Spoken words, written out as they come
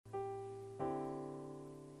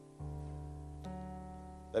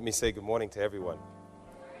Let me say good morning to everyone.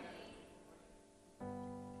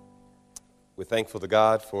 We're thankful to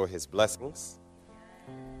God for his blessings.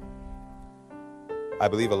 I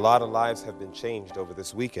believe a lot of lives have been changed over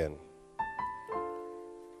this weekend,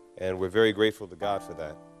 and we're very grateful to God for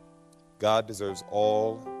that. God deserves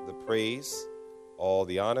all the praise, all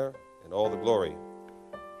the honor, and all the glory.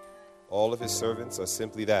 All of his servants are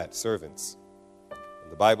simply that, servants. And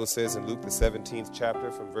the Bible says in Luke the 17th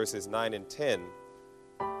chapter from verses 9 and 10,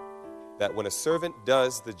 that when a servant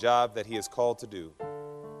does the job that he is called to do,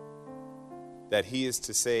 that he is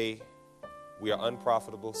to say, we are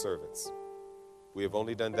unprofitable servants. We have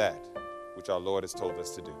only done that which our Lord has told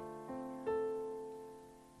us to do.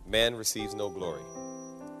 Man receives no glory.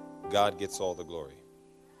 God gets all the glory.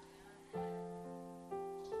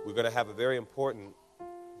 We're going to have a very important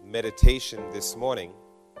meditation this morning,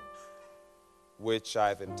 which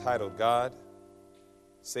I've entitled, God,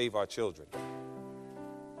 Save Our Children.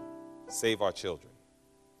 Save our children.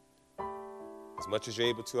 As much as you're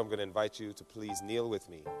able to, I'm going to invite you to please kneel with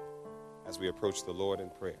me as we approach the Lord in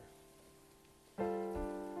prayer.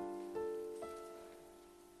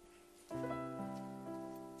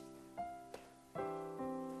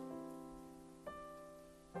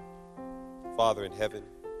 Father in heaven,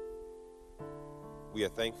 we are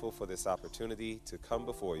thankful for this opportunity to come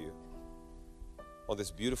before you on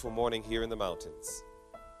this beautiful morning here in the mountains,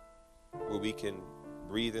 where we can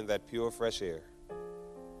breathe in that pure, fresh air,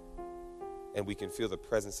 and we can feel the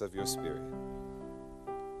presence of your Spirit.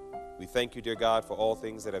 We thank you, dear God, for all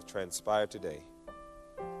things that have transpired today.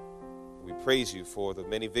 We praise you for the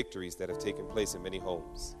many victories that have taken place in many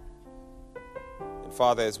homes. And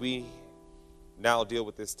Father, as we now deal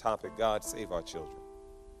with this topic, God, save our children.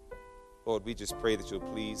 Lord, we just pray that you'll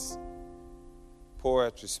please pour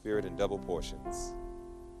out your Spirit in double portions.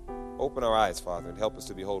 Open our eyes, Father, and help us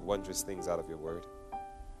to behold wondrous things out of your word.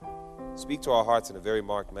 Speak to our hearts in a very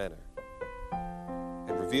marked manner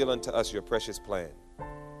and reveal unto us your precious plan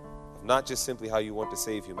of not just simply how you want to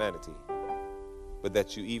save humanity, but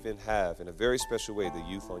that you even have, in a very special way, the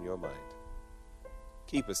youth on your mind.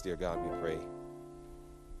 Keep us, dear God, we pray.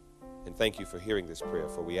 And thank you for hearing this prayer,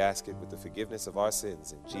 for we ask it with the forgiveness of our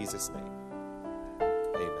sins in Jesus' name.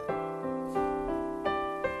 Amen.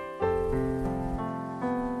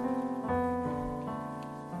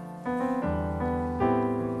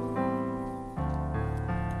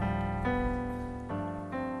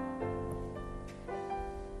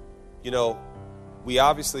 You know, we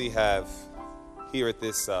obviously have here at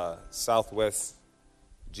this Southwest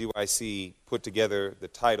GYC put together the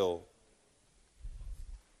title,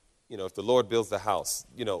 you know, if the Lord builds the house.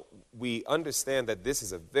 You know, we understand that this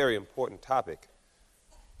is a very important topic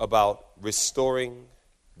about restoring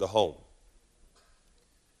the home.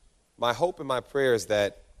 My hope and my prayer is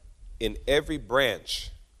that in every branch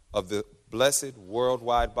of the blessed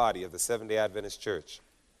worldwide body of the Seventh-day Adventist Church,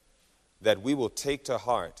 that we will take to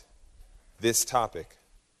heart this topic,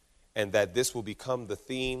 and that this will become the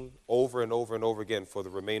theme over and over and over again for the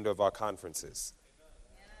remainder of our conferences.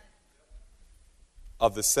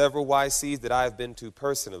 Of the several YCs that I have been to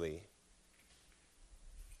personally,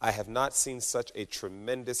 I have not seen such a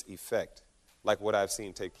tremendous effect like what I've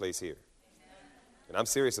seen take place here. And I'm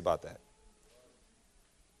serious about that.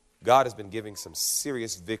 God has been giving some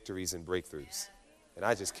serious victories and breakthroughs, and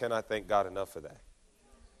I just cannot thank God enough for that.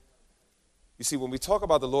 You see, when we talk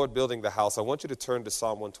about the Lord building the house, I want you to turn to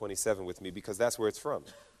Psalm 127 with me, because that's where it's from.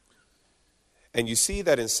 And you see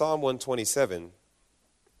that in Psalm 127,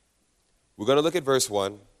 we're going to look at verse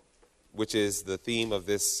 1, which is the theme of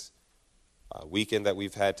this weekend that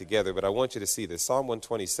we've had together. But I want you to see this, Psalm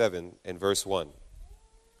 127 and verse 1.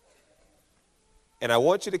 And I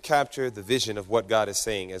want you to capture the vision of what God is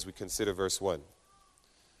saying as we consider verse 1.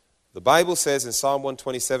 The Bible says in Psalm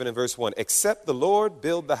 127 and verse 1, except the Lord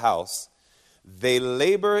build the house, they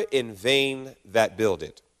labor in vain that build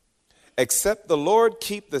it. Except the Lord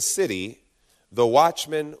keep the city, the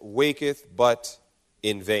watchman waketh but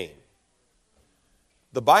in vain.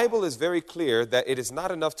 The Bible is very clear that it is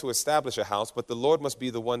not enough to establish a house, but the Lord must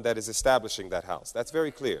be the one that is establishing that house. That's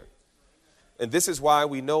very clear. And this is why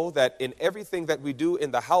we know that in everything that we do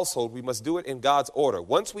in the household, we must do it in God's order.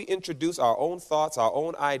 Once we introduce our own thoughts, our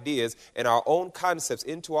own ideas, and our own concepts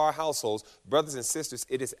into our households, brothers and sisters,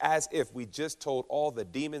 it is as if we just told all the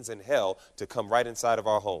demons in hell to come right inside of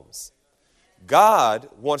our homes. God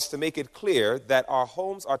wants to make it clear that our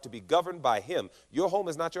homes are to be governed by him. Your home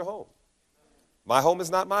is not your home. My home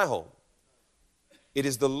is not my home. It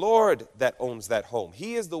is the Lord that owns that home.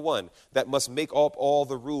 He is the one that must make up all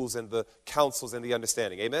the rules and the counsels and the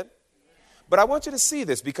understanding. Amen? But I want you to see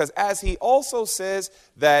this, because as he also says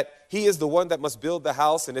that he is the one that must build the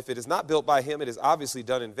house, and if it is not built by him, it is obviously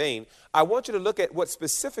done in vain, I want you to look at what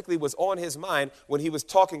specifically was on his mind when he was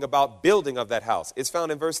talking about building of that house. It's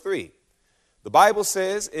found in verse 3. The Bible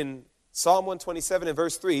says in Psalm 127 and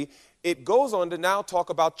verse 3, it goes on to now talk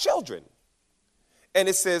about children. And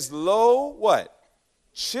it says, lo, what?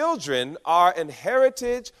 Children are an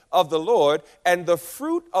heritage of the Lord, and the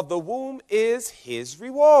fruit of the womb is his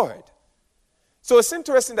reward. So it's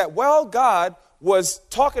interesting that while God was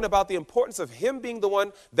talking about the importance of him being the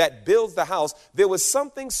one that builds the house, there was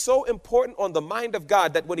something so important on the mind of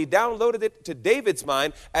God that when he downloaded it to David's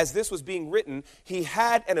mind as this was being written, he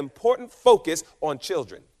had an important focus on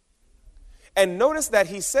children. And notice that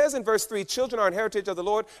he says in verse 3, children are an heritage of the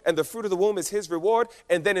Lord, and the fruit of the womb is his reward.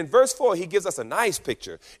 And then in verse 4, he gives us a nice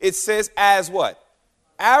picture. It says, as what?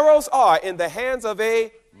 Arrows are in the hands of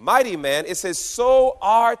a mighty man. It says, so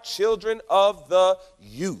are children of the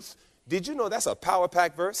youth. Did you know that's a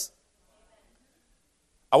power-packed verse?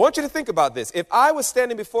 I want you to think about this. If I was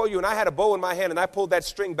standing before you and I had a bow in my hand and I pulled that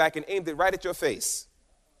string back and aimed it right at your face,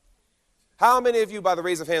 how many of you, by the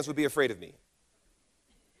raise of hands, would be afraid of me?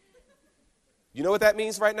 You know what that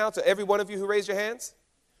means right now to every one of you who raised your hands?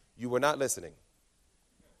 You were not listening.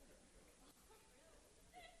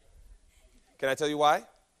 Can I tell you why?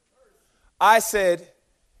 I said,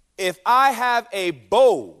 if I have a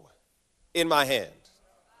bow in my hand,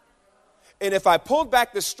 and if I pulled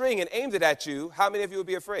back the string and aimed it at you, how many of you would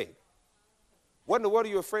be afraid? What in the world are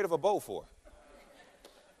you afraid of a bow for?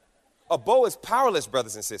 A bow is powerless,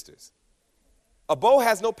 brothers and sisters. A bow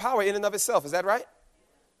has no power in and of itself. Is that right?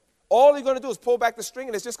 All you're going to do is pull back the string,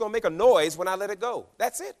 and it's just going to make a noise when I let it go.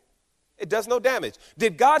 That's it. It does no damage.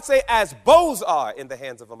 Did God say, as bows are in the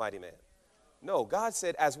hands of a mighty man? No, God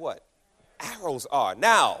said, as what? Arrows are.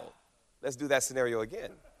 Now, let's do that scenario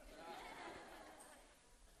again.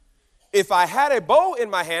 If I had a bow in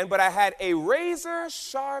my hand, but I had a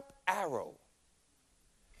razor-sharp arrow,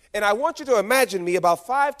 and I want you to imagine me about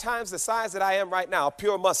 5 times the size that I am right now,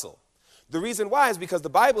 pure muscle. The reason why is because the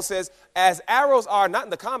Bible says, as arrows are not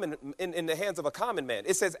in the hands of a common man.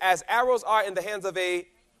 It says, as arrows are in the hands of a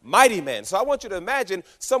mighty man. So I want you to imagine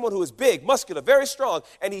someone who is big, muscular, very strong,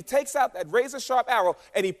 and he takes out that razor-sharp arrow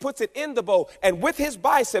and he puts it in the bow, and with his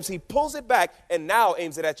biceps, he pulls it back and now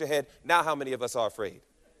aims it at your head. Now how many of us are afraid?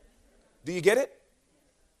 Do you get it?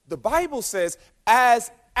 The Bible says,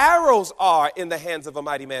 as arrows are in the hands of a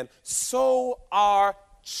mighty man, so are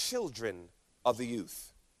children of the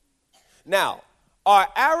youth. Now, are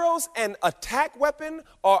arrows an attack weapon,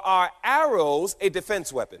 or are arrows a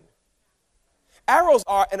defense weapon? Arrows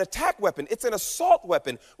are an attack weapon. It's an assault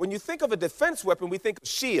weapon. When you think of a defense weapon, we think of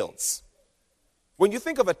shields. When you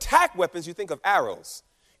think of attack weapons, you think of arrows.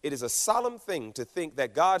 It is a solemn thing to think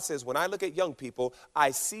that God says, when I look at young people,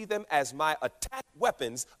 I see them as my attack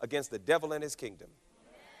weapons against the devil and his kingdom.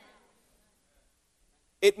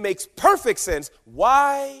 It makes perfect sense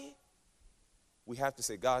why we have to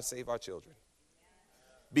say, God, save our children.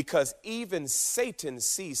 Because even Satan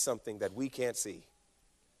sees something that we can't see.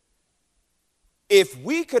 If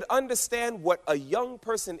we could understand what a young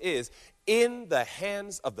person is in the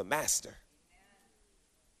hands of the master.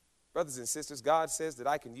 Brothers and sisters, God says that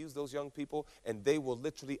I can use those young people and they will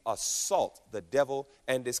literally assault the devil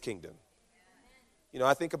and his kingdom. You know,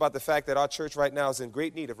 I think about the fact that our church right now is in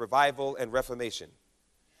great need of revival and reformation.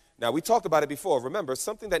 Now, we talked about it before. Remember,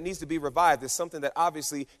 something that needs to be revived is something that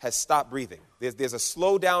obviously has stopped breathing. There's a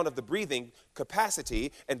slowdown of the breathing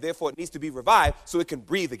capacity, and therefore it needs to be revived so it can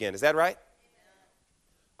breathe again. Is that right?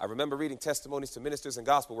 I remember reading Testimonies to Ministers and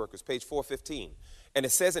Gospel Workers, page 415. And it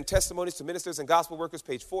says in Testimonies to Ministers and Gospel Workers,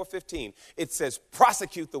 page 415, it says,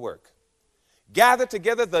 prosecute the work. Gather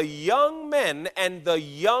together the young men and the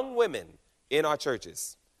young women in our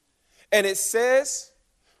churches. And it says,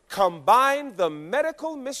 combine the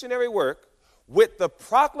medical missionary work with the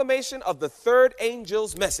proclamation of the third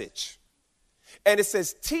angel's message. And it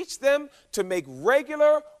says, teach them to make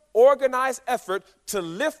regular, organized effort to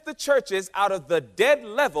lift the churches out of the dead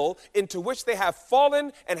level into which they have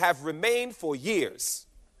fallen and have remained for years.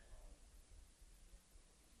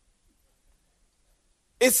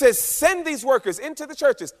 It says, send these workers into the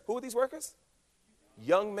churches. Who are these workers?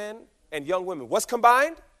 Young men and young women. What's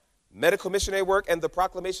combined? Medical missionary work and the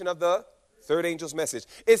proclamation of the third angel's message.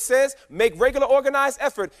 It says, make regular organized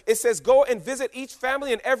effort. It says, go and visit each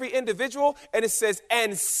family and every individual. And it says,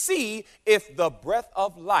 and see if the breath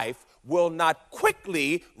of life will not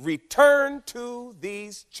quickly return to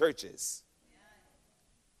these churches.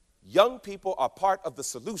 Young people are part of the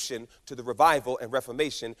solution to the revival and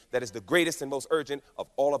reformation that is the greatest and most urgent of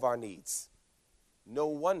all of our needs. No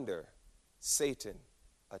wonder Satan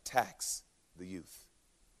attacks the youth.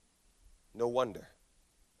 No wonder.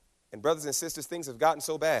 And brothers and sisters, things have gotten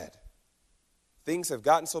so bad. Things have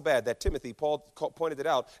gotten so bad that Paul pointed it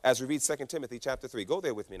out as we read 2 Timothy chapter 3. Go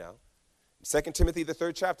there with me now. 2 Timothy, the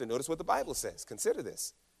 3rd chapter. Notice what the Bible says. Consider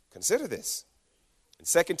this. Consider this. In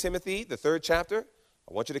 2 Timothy, the 3rd chapter,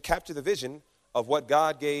 I want you to capture the vision of what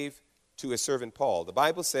God gave to his servant Paul. The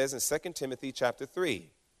Bible says in 2 Timothy chapter 3,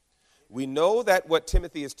 we know that what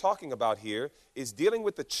Timothy is talking about here is dealing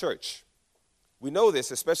with the church. We know this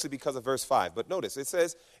especially because of verse 5. But notice, it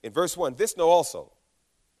says in verse 1, this know also,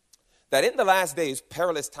 that in the last days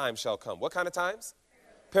perilous times shall come. What kind of times?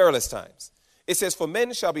 Perilous times. It says, for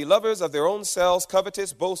men shall be lovers of their own selves,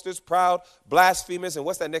 covetous, boasters, proud, blasphemers, and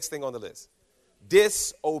what's that next thing on the list?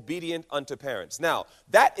 Disobedient unto parents. Now,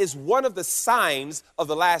 that is one of the signs of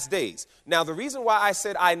the last days. Now, the reason why I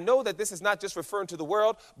said I know that this is not just referring to the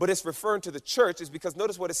world, but it's referring to the church is because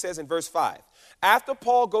notice what it says in verse 5. After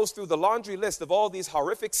Paul goes through the laundry list of all these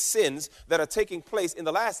horrific sins that are taking place in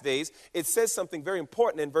the last days, it says something very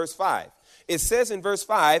important in verse 5. It says in verse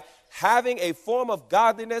 5, having a form of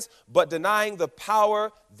godliness, but denying the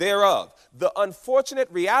power thereof. The unfortunate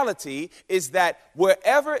reality is that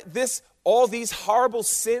wherever all these horrible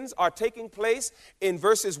sins are taking place in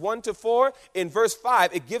verses 1 to 4. In verse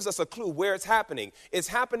 5, it gives us a clue where it's happening. It's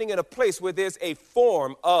happening in a place where there's a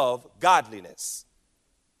form of godliness.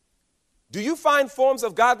 Do you find forms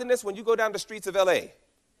of godliness when you go down the streets of L.A.?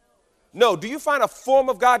 No. Do you find a form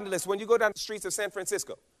of godliness when you go down the streets of San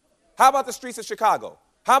Francisco? How about the streets of Chicago?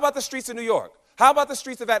 How about the streets of New York? How about the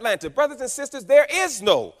streets of Atlanta? Brothers and sisters, there is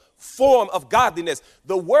no form of godliness.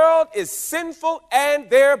 The world is sinful and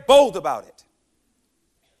they're bold about it.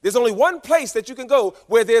 There's only one place that you can go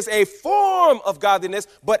where there's a form of godliness,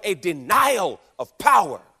 but a denial of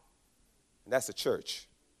power. And that's the church.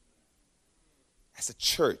 That's the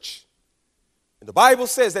church. And the Bible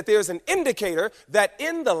says that there's an indicator that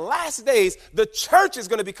in the last days, the church is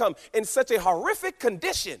going to become in such a horrific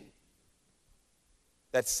condition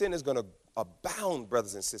that sin is going to abound,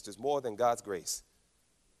 brothers and sisters, more than God's grace.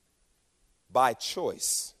 By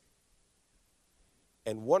choice.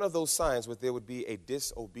 And one of those signs was there would be a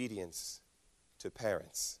disobedience to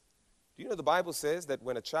parents. Do you know the Bible says that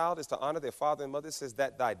when a child is to honor their father and mother, it says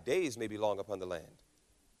that thy days may be long upon the land.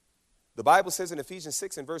 The Bible says in Ephesians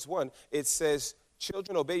 6 and verse 1, it says,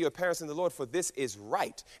 children, obey your parents in the Lord, for this is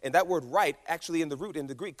right. And that word right, actually in the root, in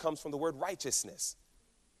the Greek, comes from the word righteousness.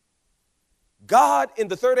 God, in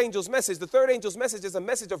the third angel's message is a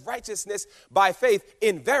message of righteousness by faith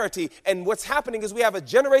in verity. And what's happening is we have a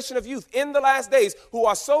generation of youth in the last days who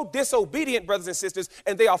are so disobedient, brothers and sisters,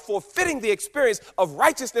 and they are forfeiting the experience of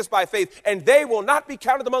righteousness by faith. And they will not be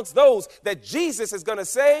counted amongst those that Jesus is going to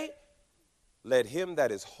say, let him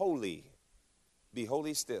that is holy be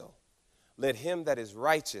holy still. Let him that is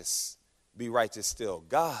righteous be righteous still.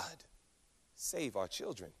 God, save our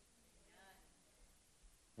children.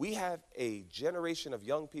 We have a generation of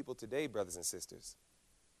young people today, brothers and sisters,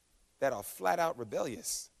 that are flat out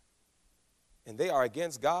rebellious. And they are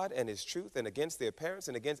against God and his truth and against their parents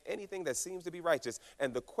and against anything that seems to be righteous.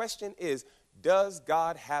 And the question is, does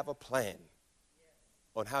God have a plan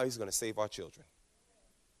on how he's going to save our children?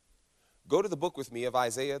 Go to the book with me of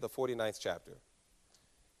Isaiah, the 49th chapter.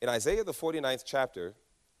 In Isaiah, the 49th chapter,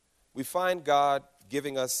 we find God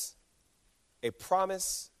giving us a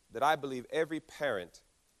promise that I believe every parent,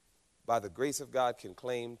 by the grace of God, can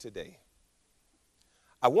claim today.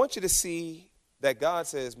 I want you to see that God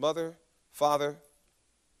says, mother, father,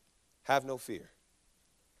 have no fear.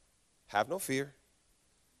 Have no fear.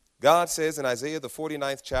 God says in Isaiah, the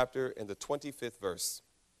 49th chapter, in the 25th verse,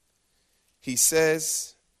 he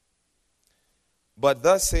says, but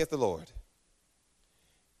thus saith the Lord,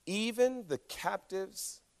 even the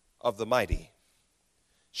captives of the mighty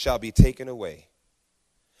shall be taken away,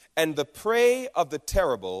 and the prey of the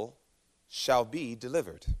terrible shall be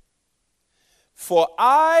delivered. For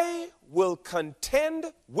I will contend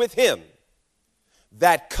with him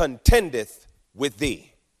that contendeth with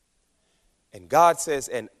thee. And God says,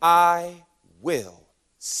 and I will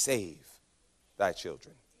save thy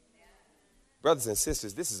children. Brothers and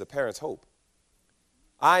sisters, this is a parent's hope.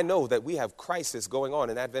 I know that we have crisis going on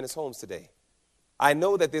in Adventist homes today. I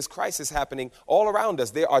know that there's crisis happening all around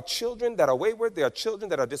us. There are children that are wayward. There are children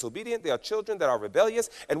that are disobedient. There are children that are rebellious.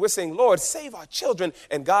 And we're saying, Lord, save our children.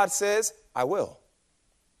 And God says, I will.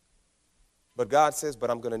 But God says,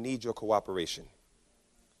 but I'm going to need your cooperation.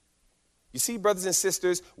 You see, brothers and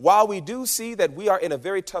sisters, while we do see that we are in a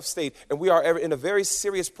very tough state and we are in a very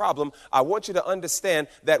serious problem, I want you to understand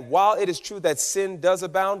that while it is true that sin does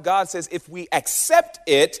abound, God says if we accept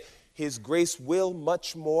it, his grace will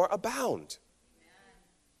much more abound.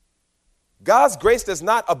 God's grace does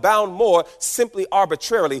not abound more simply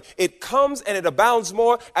arbitrarily. It comes and it abounds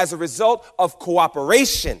more as a result of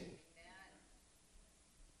cooperation.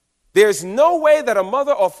 There's no way that a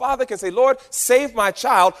mother or father can say, Lord, save my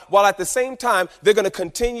child, while at the same time they're going to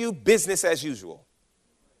continue business as usual.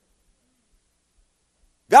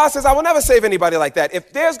 God says, I will never save anybody like that.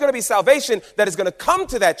 If there's going to be salvation that is going to come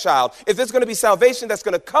to that child, if there's going to be salvation that's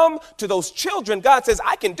going to come to those children, God says,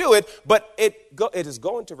 I can do it, but it is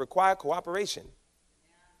going to require cooperation.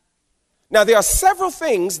 Now, there are several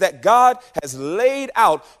things that God has laid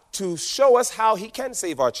out to show us how he can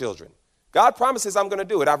save our children. God promises I'm going to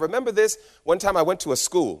do it. I remember this one time I went to a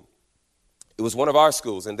school. It was one of our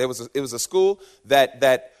schools, and it was a school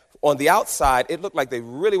that on the outside, it looked like they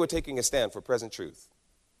really were taking a stand for present truth.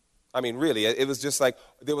 I mean, really, it was just like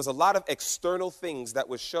there was a lot of external things that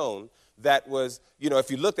was shown that was, if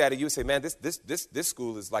you looked at it, you would say, man, this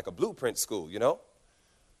school is like a blueprint school,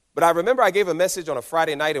 But I remember I gave a message on a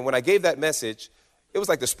Friday night, and when I gave that message, it was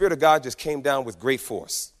like the Spirit of God just came down with great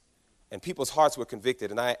force, and people's hearts were convicted,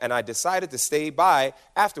 and I decided to stay by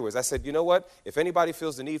afterwards. I said, you know what? If anybody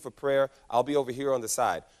feels the need for prayer, I'll be over here on the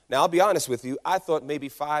side. Now, I'll be honest with you. I thought maybe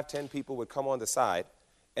 5-10 people would come on the side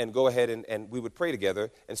and go ahead and we would pray together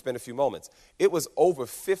and spend a few moments. It was over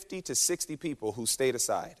 50 to 60 people who stayed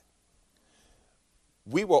aside.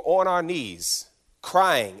 We were on our knees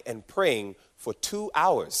crying and praying for 2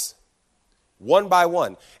 hours, one by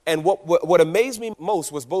one. And what amazed me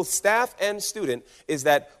most was both staff and student is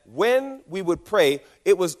that when we would pray,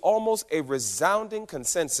 it was almost a resounding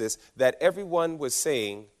consensus that everyone was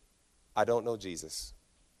saying, I don't know Jesus.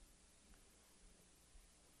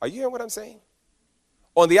 Are you hearing what I'm saying?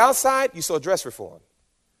 On the outside, you saw dress reform.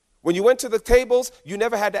 When you went to the tables, you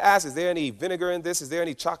never had to ask, is there any vinegar in this? Is there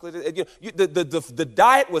any chocolate? The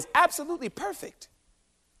diet was absolutely perfect.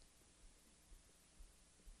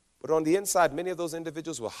 But on the inside, many of those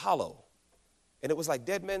individuals were hollow, and it was like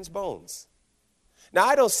dead men's bones. Now,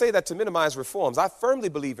 I don't say that to minimize reforms. I firmly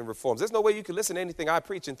believe in reforms. There's no way you can listen to anything I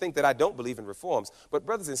preach and think that I don't believe in reforms. But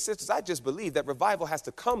brothers and sisters, I just believe that revival has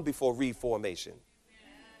to come before reformation.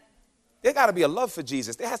 There got to be a love for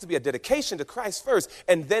Jesus. There has to be a dedication to Christ first.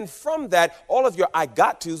 And then from that, all of your I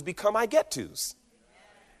got tos become I get tos.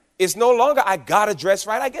 It's no longer I got to dress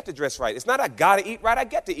right, I get to dress right. It's not I got to eat right, I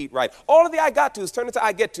get to eat right. All of the I got tos turn into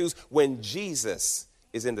I get tos when Jesus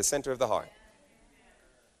is in the center of the heart.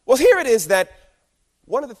 Well, here it is that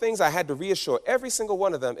one of the things I had to reassure every single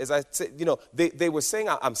one of them is I said, they were saying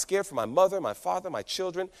I'm scared for my mother, my father, my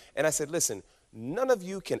children. And I said, listen, none of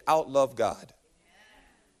you can outlove God.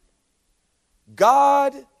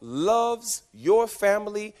 God loves your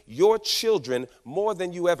family, your children, more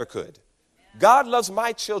than you ever could. God loves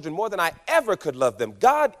my children more than I ever could love them.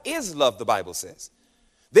 God is love, the Bible says.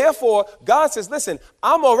 Therefore, God says, listen,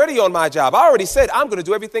 I'm already on my job. I already said I'm going to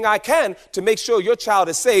do everything I can to make sure your child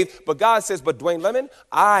is saved. But God says, but Dwayne Lemon,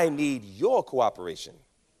 I need your cooperation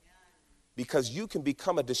because you can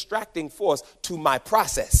become a distracting force to my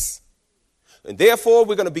process. And therefore,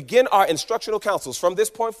 we're going to begin our instructional counsels. From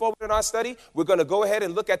this point forward in our study, we're going to go ahead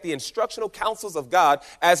and look at the instructional counsels of God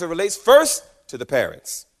as it relates first to the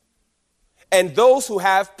parents and those who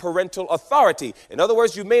have parental authority. In other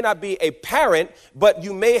words, you may not be a parent, but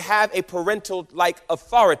you may have a parental-like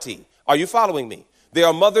authority. Are you following me? There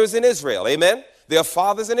are mothers in Israel, amen? There are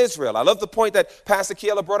fathers in Israel. I love the point that Pastor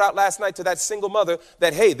Kiela brought out last night to that single mother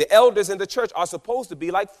that, hey, the elders in the church are supposed to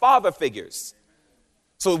be like father figures.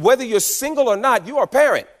 So whether you're single or not, you are a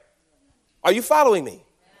parent. Are you following me?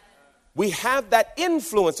 We have that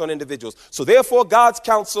influence on individuals. So therefore, God's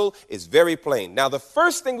counsel is very plain. Now, the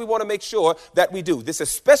first thing we want to make sure that we do, this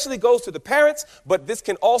especially goes to the parents, but this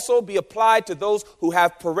can also be applied to those who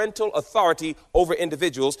have parental authority over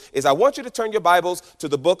individuals, is I want you to turn your Bibles to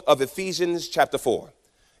the book of Ephesians chapter 4.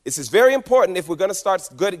 This is very important if we're going to start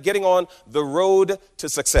getting on the road to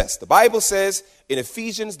success. The Bible says in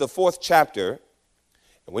Ephesians, the 4th chapter,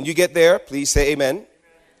 and when you get there, please say amen. Amen.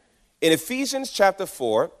 In Ephesians chapter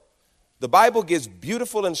 4, the Bible gives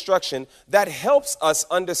beautiful instruction that helps us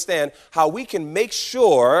understand how we can make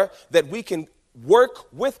sure that we can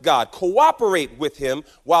work with God, cooperate with him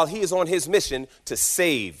while he is on his mission to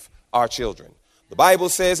save our children. The Bible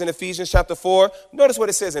says in Ephesians chapter 4, notice what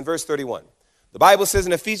it says in verse 31. The Bible says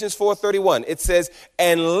in Ephesians 4:31, it says,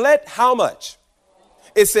 and let how much?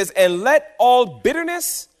 It says, and let all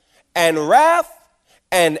bitterness and wrath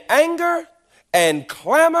and anger and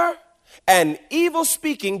clamor and evil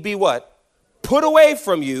speaking be what? Put away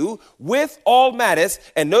from you with all malice.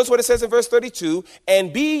 And notice what it says in verse 32,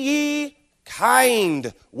 and be ye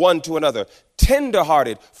kind one to another,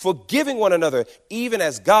 tenderhearted, forgiving one another, even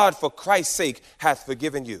as God for Christ's sake hath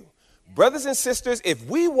forgiven you. Brothers and sisters, if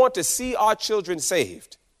we want to see our children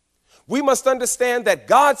saved, we must understand that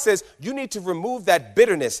God says you need to remove that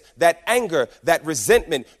bitterness, that anger, that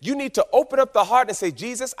resentment. You need to open up the heart and say,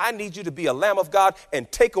 Jesus, I need you to be a Lamb of God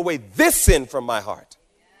and take away this sin from my heart.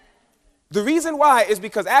 The reason why is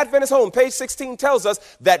because Adventist Home, page 16, tells us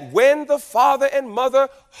that when the father and mother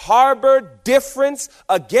harbor difference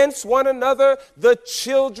against one another, the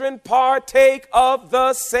children partake of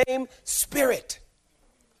the same spirit.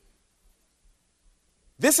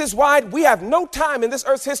 This is why we have no time in this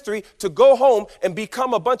earth's history to go home and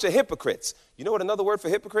become a bunch of hypocrites. You know what another word for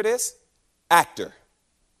hypocrite is? Actor.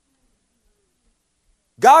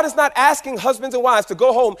 God is not asking husbands and wives to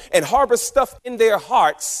go home and harbor stuff in their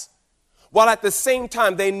hearts while at the same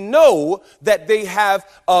time they know that they have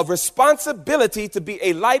a responsibility to be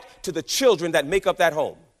a light to the children that make up that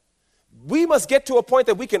home. We must get to a point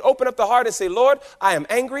that we can open up the heart and say, Lord, I am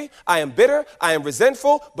angry, I am bitter, I am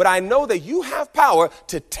resentful, but I know that you have power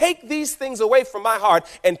to take these things away from my heart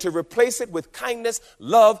and to replace it with kindness,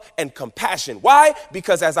 love, and compassion. Why?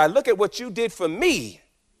 Because as I look at what you did for me,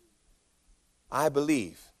 I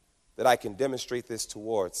believe that I can demonstrate this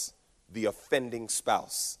towards the offending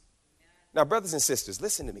spouse. Now, brothers and sisters,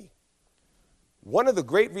 listen to me. One of the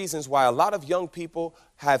great reasons why a lot of young people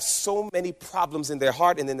have so many problems in their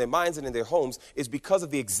heart and in their minds and in their homes is because of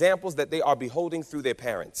the examples that they are beholding through their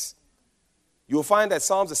parents. You will find that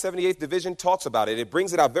Psalms, the 78th division, talks about it. It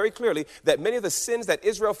brings it out very clearly that many of the sins that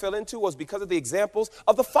Israel fell into was because of the examples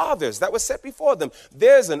of the fathers that were set before them.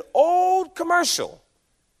 There's an old commercial.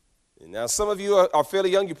 Now, some of you are fairly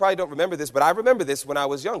young. You probably don't remember this, but I remember this when I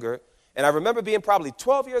was younger. And I remember being probably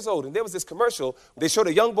 12 years old, and there was this commercial. They showed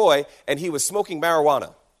a young boy, and he was smoking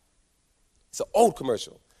marijuana. It's an old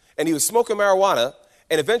commercial. And he was smoking marijuana,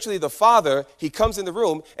 and eventually the father, he comes in the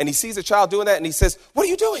room, and he sees the child doing that, and he says, what are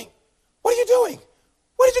you doing? What are you doing?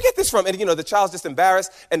 Where did you get this from? And, the child's just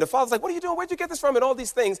embarrassed, and the father's like, what are you doing? Where did you get this from? And all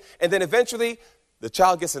these things. And then eventually the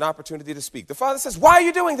child gets an opportunity to speak. The father says, why are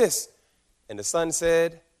you doing this? And the son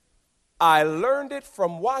said, I learned it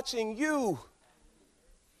from watching you.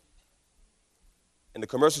 And the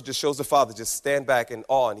commercial just shows the father just stand back in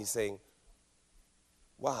awe, and he's saying,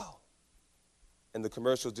 wow. And the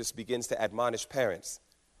commercial just begins to admonish parents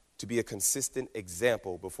to be a consistent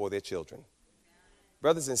example before their children.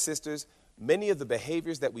 Brothers and sisters, many of the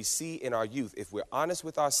behaviors that we see in our youth, if we're honest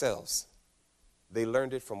with ourselves, they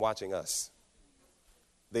learned it from watching us.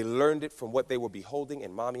 They learned it from what they were beholding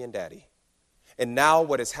in mommy and daddy. And now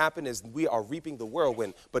what has happened is we are reaping the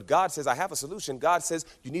whirlwind. But God says, I have a solution. God says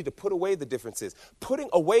you need to put away the differences. Putting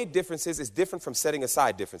away differences is different from setting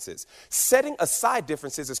aside differences. Setting aside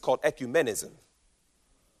differences is called ecumenism.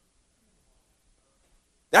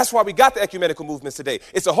 That's why we got the ecumenical movements today.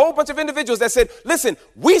 It's a whole bunch of individuals that said, listen,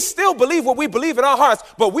 we still believe what we believe in our hearts,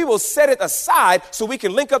 but we will set it aside so we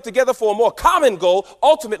can link up together for a more common goal,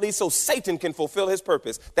 ultimately so Satan can fulfill his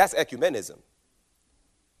purpose. That's ecumenism.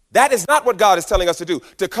 That is not what God is telling us to do,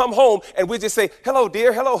 to come home and we just say, hello,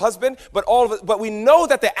 dear, hello, husband, but we know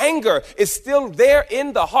that the anger is still there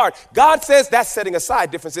in the heart. God says that's setting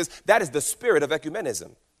aside differences. That is the spirit of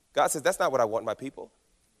ecumenism. God says that's not what I want my people.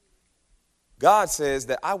 God says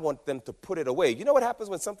that I want them to put it away. You know what happens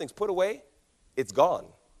when something's put away? It's gone.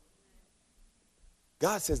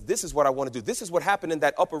 God says, this is what I want to do. This is what happened in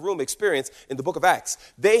that upper room experience in the book of Acts.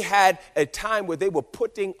 They had a time where they were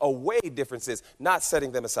putting away differences, not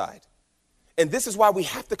setting them aside. And this is why we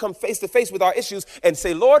have to come face to face with our issues and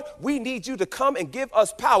say, Lord, we need you to come and give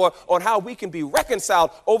us power on how we can be reconciled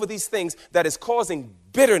over these things that is causing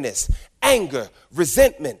bitterness, anger,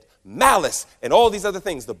 resentment, malice, and all these other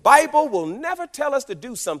things. The Bible will never tell us to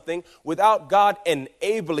do something without God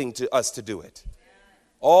enabling us to do it.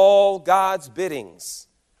 All God's biddings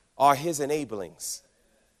are his enablings.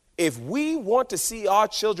 If we want to see our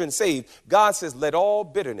children saved, God says, let all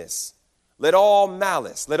bitterness, let all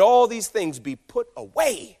malice, let all these things be put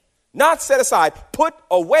away. Not set aside, put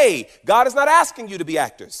away. God is not asking you to be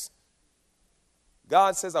actors.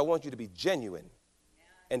 God says, I want you to be genuine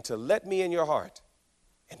and to let me in your heart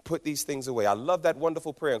and put these things away. I love that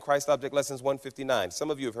wonderful prayer in Christ Object Lessons 159.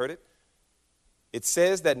 Some of you have heard it. It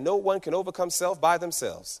says that no one can overcome self by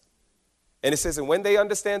themselves. And it says, and when they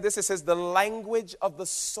understand this, it says the language of the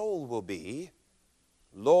soul will be,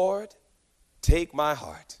 Lord, take my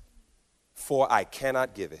heart, for I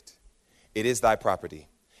cannot give it. It is thy property.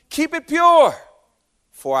 Keep it pure,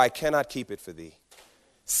 for I cannot keep it for thee.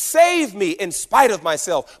 Save me in spite of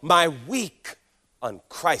myself, my weak,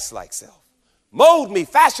 unchristlike self. Mold me,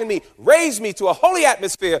 fashion me, raise me to a holy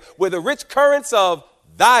atmosphere where the rich currents of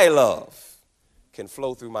thy love can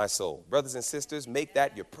flow through my soul. Brothers and sisters, make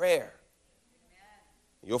that your prayer.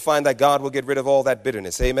 You'll find that God will get rid of all that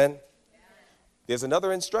bitterness. Amen. There's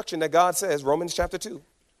another instruction that God says, Romans chapter 2.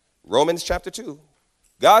 Romans chapter 2.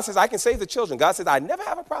 God says, I can save the children. God says, I never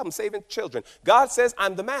have a problem saving children. God says,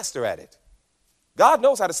 I'm the master at it. God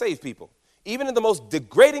knows how to save people, even in the most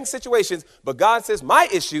degrading situations. But God says, my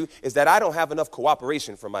issue is that I don't have enough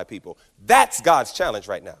cooperation from my people. That's God's challenge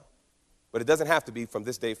right now. But it doesn't have to be from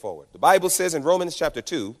this day forward. The Bible says in Romans chapter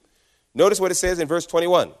 2, notice what it says in verse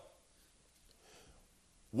 21.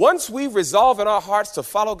 Once we resolve in our hearts to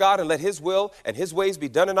follow God and let his will and his ways be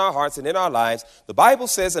done in our hearts and in our lives, the Bible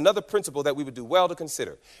says another principle that we would do well to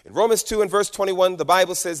consider. In Romans 2 and verse 21, the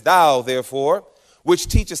Bible says, thou, therefore, which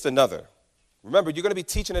teachest another. Remember, you're going to be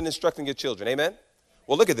teaching and instructing your children. Amen?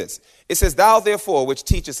 Well, look at this. It says, thou, therefore, which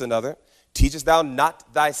teachest another, teachest thou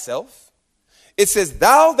not thyself? It says,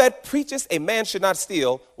 thou that preachest a man should not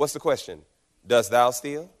steal. What's the question? Dost thou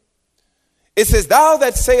steal? It says, thou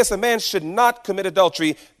that sayest a man should not commit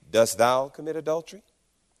adultery, dost thou commit adultery?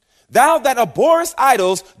 Thou that abhorrest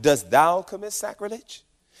idols, dost thou commit sacrilege?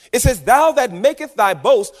 It says, thou that maketh thy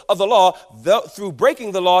boast of the law, through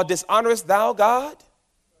breaking the law, dishonorest thou God?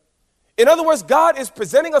 In other words, God is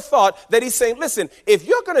presenting a thought that he's saying, listen, if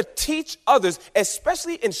you're going to teach others,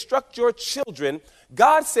 especially instruct your children,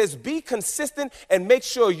 God says be consistent and make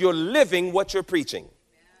sure you're living what you're preaching.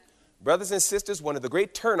 Brothers and sisters, one of the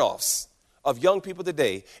great turnoffs of young people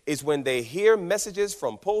today is when they hear messages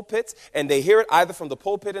from pulpits, and they hear it either from the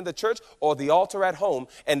pulpit in the church or the altar at home,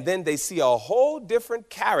 and then they see a whole different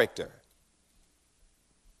character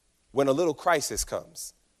when a little crisis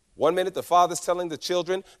comes. One minute the father's telling the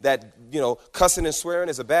children that, cussing and swearing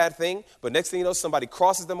is a bad thing, but next thing you know, somebody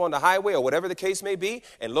crosses them on the highway or whatever the case may be,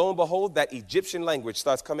 and lo and behold, that Egyptian language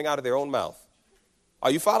starts coming out of their own mouth. Are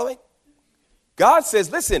you following? God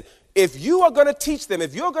says, listen, if you are going to teach them,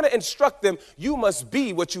 if you're going to instruct them, you must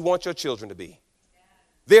be what you want your children to be.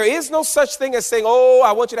 There is no such thing as saying, oh,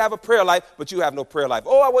 I want you to have a prayer life, but you have no prayer life.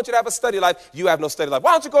 Oh, I want you to have a study life. You have no study life.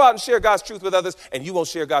 Why don't you go out and share God's truth with others and you won't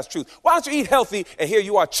share God's truth? Why don't you eat healthy and here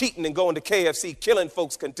you are cheating and going to KFC, killing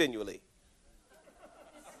folks continually?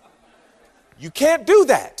 You can't do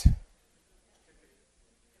that.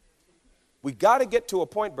 We got to get to a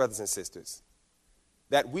point, brothers and sisters,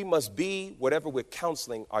 that we must be whatever we're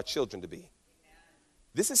counseling our children to be.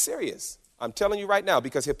 This is serious. I'm telling you right now,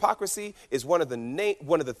 because hypocrisy is one of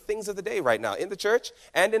the things of the day right now in the church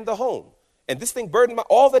and in the home. And this thing burdened me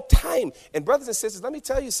all the time. And brothers and sisters, let me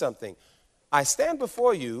tell you something. I stand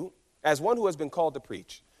before you as one who has been called to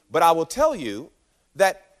preach. But I will tell you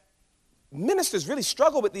that ministers really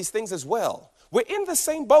struggle with these things as well. We're in the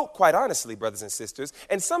same boat, quite honestly, brothers and sisters.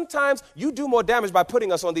 And sometimes you do more damage by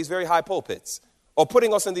putting us on these very high pulpits, or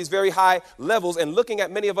putting us in these very high levels and looking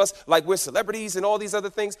at many of us like we're celebrities and all these other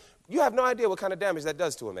things. You have no idea what kind of damage that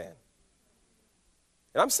does to a man.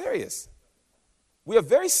 And I'm serious. We are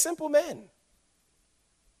very simple men.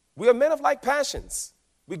 We are men of like passions.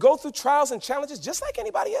 We go through trials and challenges just like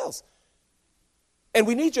anybody else. And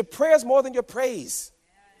we need your prayers more than your praise.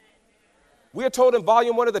 We are told in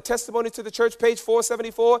volume 1 of the Testimony to the Church, page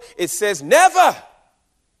 474, it says, never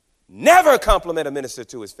compliment a minister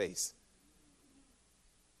to his face.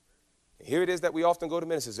 Here it is that we often go to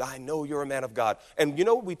ministers. I know you're a man of God. And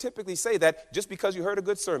we typically say that just because you heard a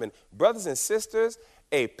good sermon. Brothers and sisters,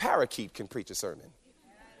 a parakeet can preach a sermon.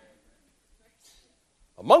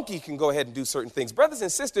 A monkey can go ahead and do certain things. Brothers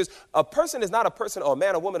and sisters, a person is not a person or a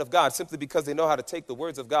man or woman of God simply because they know how to take the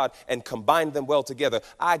words of God and combine them well together.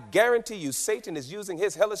 I guarantee you Satan is using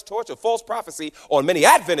his hellish torch of false prophecy on many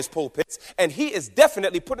Adventist pulpits, and he is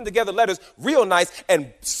definitely putting together letters real nice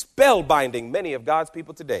and spellbinding many of God's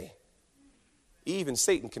people today. Even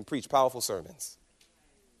Satan can preach powerful sermons.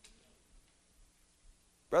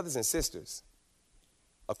 Brothers and sisters,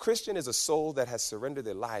 a Christian is a soul that has surrendered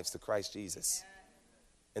their lives to Christ Jesus.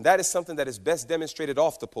 And that is something that is best demonstrated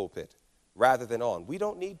off the pulpit rather than on. We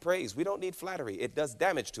don't need praise. We don't need flattery. It does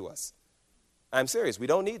damage to us. I'm serious. We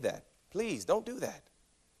don't need that. Please don't do that.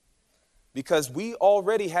 Because we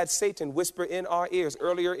already had Satan whisper in our ears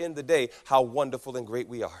earlier in the day how wonderful and great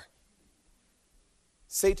we are.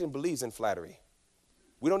 Satan believes in flattery.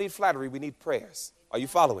 We don't need flattery, we need prayers. Are you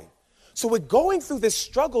following? So we're going through this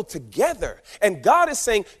struggle together. And God is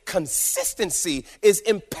saying consistency is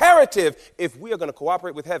imperative if we are going to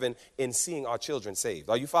cooperate with heaven in seeing our children saved.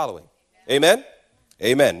 Are you following? Amen?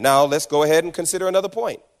 Amen. Now let's go ahead and consider another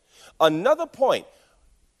point. Another point,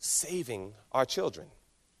 saving our children.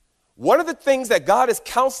 One of the things that God is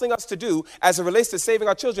counseling us to do as it relates to saving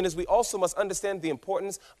our children is we also must understand the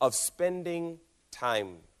importance of spending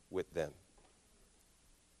time with them.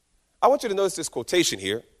 I want you to notice this quotation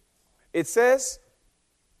here. It says,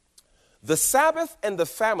 the Sabbath and the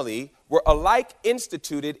family were alike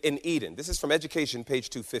instituted in Eden. This is from Education, page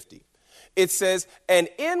 250. It says, and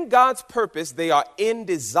in God's purpose, they are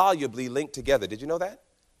indissolubly linked together. Did you know that?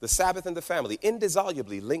 The Sabbath and the family,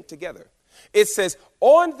 indissolubly linked together. It says,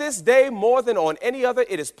 on this day, more than on any other,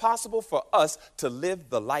 it is possible for us to live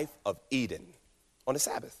the life of Eden on the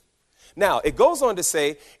Sabbath. Now, it goes on to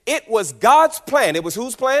say, it was God's plan. It was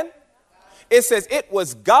whose plan? It says it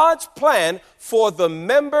was God's plan for the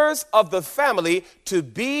members of the family to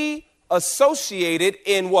be associated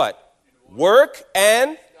in what? Work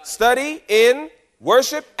and study, in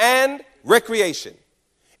worship and recreation.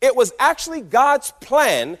 It was actually God's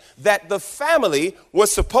plan that the family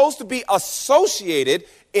was supposed to be associated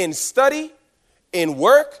in study, in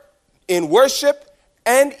work, in worship,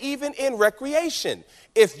 and even in recreation.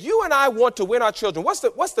 If you and I want to win our children,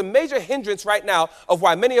 what's the major hindrance right now of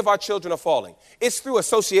why many of our children are falling? It's through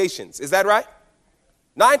associations. Is that right?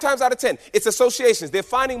 9 times out of 10, it's associations. They're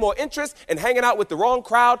finding more interest in hanging out with the wrong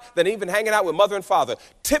crowd than even hanging out with mother and father.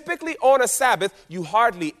 Typically on a Sabbath, you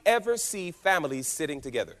hardly ever see families sitting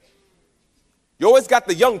together. You always got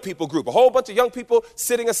the young people group, a whole bunch of young people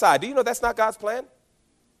sitting aside. Do you know that's not God's plan?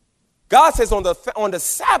 God says on the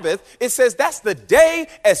Sabbath, it says that's the day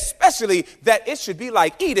especially that it should be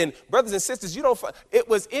like Eden. Brothers and sisters, it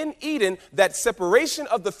was in Eden that separation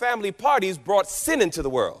of the family parties brought sin into the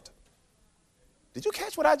world. Did you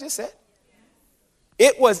catch what I just said?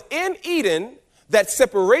 It was in Eden that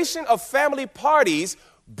separation of family parties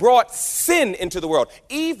brought sin into the world.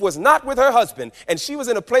 Eve was not with her husband, and she was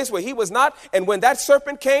in a place where he was not. And when that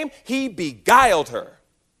serpent came, he beguiled her.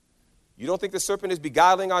 You don't think the serpent is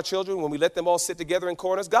beguiling our children when we let them all sit together in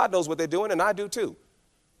corners? God knows what they're doing, and I do too.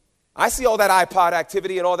 I see all that iPod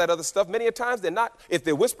activity and all that other stuff. Many a times they're not, if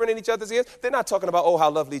they're whispering in each other's ears, they're not talking about, oh, how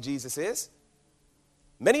lovely Jesus is.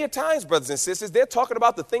 Many a times, brothers and sisters, they're talking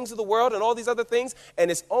about the things of the world and all these other things,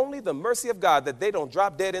 and it's only the mercy of God that they don't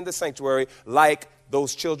drop dead in the sanctuary like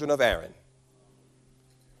those children of Aaron.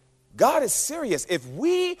 God is serious. If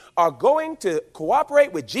we are going to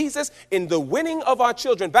cooperate with Jesus in the winning of our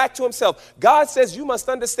children back to himself, God says you must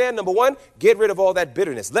understand, number 1, get rid of all that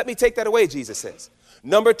bitterness. Let me take that away, Jesus says.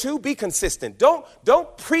 Number 2, be consistent.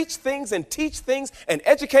 Don't preach things and teach things and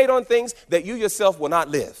educate on things that you yourself will not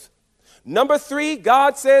live. Number 3,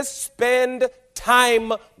 God says spend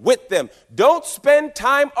time with them. Don't spend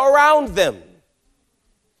time around them.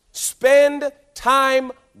 Spend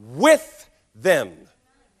time with them.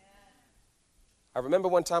 I remember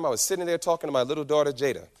one time I was sitting there talking to my little daughter,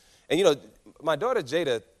 Jada. And, my daughter,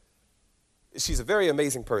 Jada, she's a very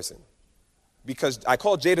amazing person because I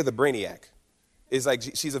call Jada the brainiac. It's like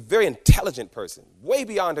she's a very intelligent person, way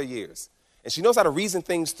beyond her years. And she knows how to reason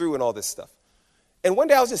things through and all this stuff. And one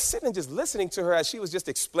day I was just sitting and just listening to her as she was just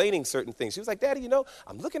explaining certain things. She was like, Daddy,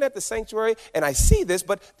 I'm looking at the sanctuary and I see this,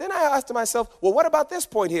 but then I asked to myself, well, what about this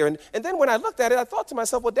point here? And then when I looked at it, I thought to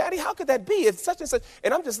myself, well, Daddy, how could that be? It's such and such.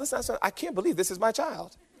 And I'm just listening. I said, I can't believe this is my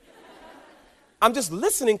child. I'm just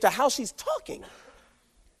listening to how she's talking.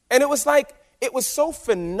 And it was so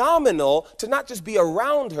phenomenal to not just be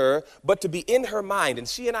around her, but to be in her mind. And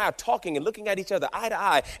she and I are talking and looking at each other eye to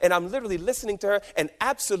eye. And I'm literally listening to her and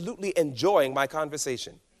absolutely enjoying my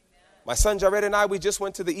conversation. Amen. My son Jared and I, we just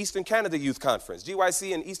went to the Eastern Canada Youth Conference,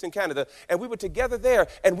 GYC in Eastern Canada. And we were together there.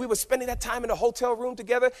 And we were spending that time in a hotel room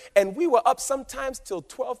together. And we were up sometimes till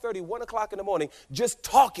 12:30, 1 o'clock in the morning, just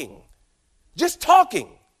talking. Just talking.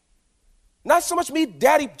 Not so much me,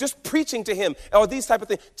 Daddy, just preaching to him or these type of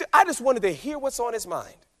things. I just wanted to hear what's on his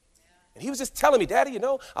mind. And he was just telling me, Daddy,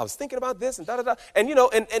 I was thinking about this and da-da-da.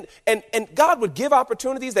 And, and God would give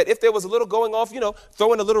opportunities that if there was a little going off,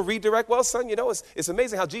 throw in a little redirect. Well, son, it's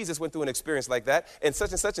amazing how Jesus went through an experience like that and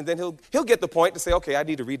such, and then he'll get the point to say, okay, I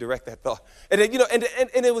need to redirect that thought. And then,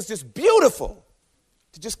 and it was just beautiful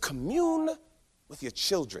to just commune with your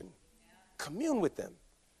children. Commune with them.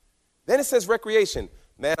 Then it says recreation.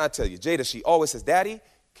 Man, I tell you, Jada, she always says, Daddy,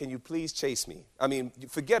 can you please chase me? I mean,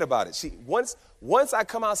 forget about it. Once I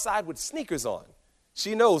come outside with sneakers on,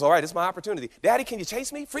 she knows, all right, it's my opportunity. Daddy, can you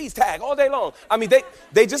chase me? Freeze tag all day long. I mean,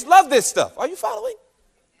 they just love this stuff. Are you following?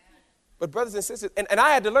 But brothers and sisters, and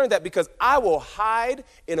I had to learn that because I will hide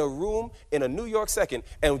in a room in a New York second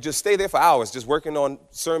and just stay there for hours just working on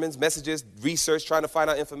sermons, messages, research, trying to find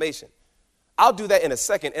out information. I'll do that in a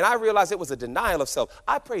second, and I realized it was a denial of self.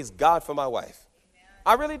 I praise God for my wife.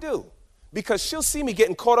 I really do. Because she'll see me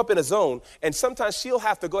getting caught up in a zone, and sometimes she'll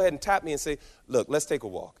have to go ahead and tap me and say, look, let's take a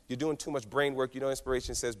walk. You're doing too much brain work.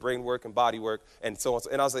 Inspiration says brain work and body work and so on.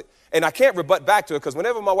 And I was like, and I can't rebut back to her because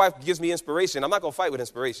whenever my wife gives me inspiration, I'm not going to fight with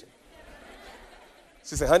inspiration.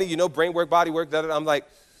 She said, honey, you know, brain work, body work. Da, da, da. I'm like,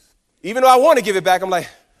 even though I want to give it back, I'm like,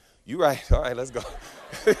 you right. All right, let's go.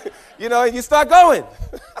 You know, and you start going.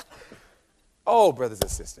 Oh, brothers and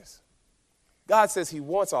sisters. God says he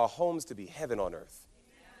wants our homes to be heaven on earth.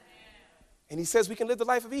 And he says we can live the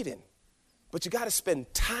life of Eden. But you got to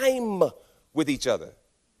spend time with each other.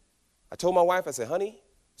 I told my wife, I said, honey,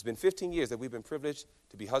 it's been 15 years that we've been privileged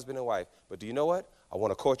to be husband and wife. But do you know what? I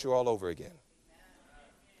want to court you all over again.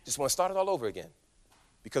 Just want to start it all over again.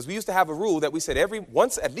 Because we used to have a rule that we said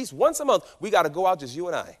at least once a month, we got to go out, just you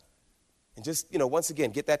and I. And just, you know, once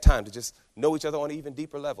again, get that time to just know each other on an even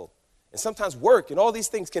deeper level. And sometimes work and all these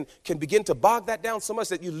things can begin to bog that down so much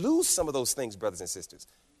that you lose some of those things, brothers and sisters.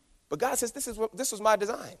 But God says, this was my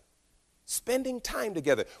design. Spending time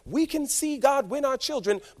together. We can see God win our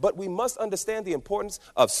children, but we must understand the importance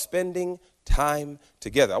of spending time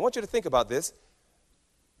together. I want you to think about this.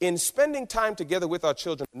 In spending time together with our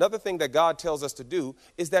children, another thing that God tells us to do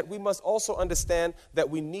is that we must also understand that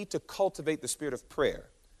we need to cultivate the spirit of prayer.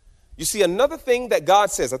 You see, another thing that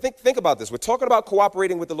God says, think about this. We're talking about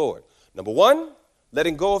cooperating with the Lord. Number one,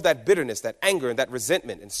 letting go of that bitterness, that anger, and that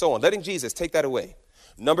resentment, and so on. Letting Jesus take that away.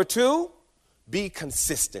 Number two, be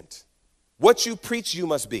consistent. What you preach, you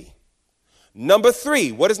must be. Number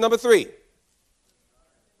three, what is number three?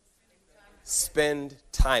 Spend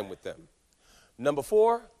time with them. Number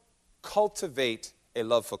four, cultivate a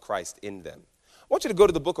love for Christ in them. I want you to go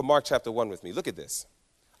to the book of Mark chapter 1 with me. Look at this.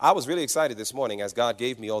 I was really excited this morning as God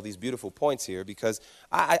gave me all these beautiful points here because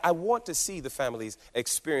I want to see the families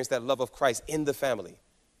experience that love of Christ in the family.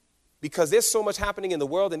 Because there's so much happening in the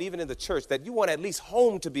world and even in the church that you want at least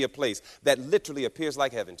home to be a place that literally appears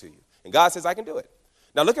like heaven to you. And God says, I can do it.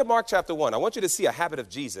 Now look at Mark chapter 1. I want you to see a habit of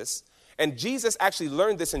Jesus. And Jesus actually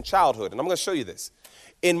learned this in childhood. And I'm going to show you this.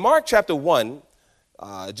 In Mark chapter 1,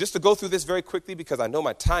 just to go through this very quickly because I know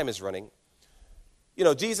my time is running. You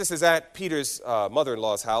know, Jesus is at Peter's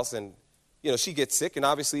mother-in-law's house, and, you know, she gets sick, and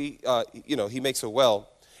obviously, he makes her well.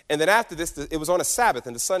 And then after this, it was on a Sabbath,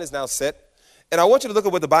 and the sun is now set. And I want you to look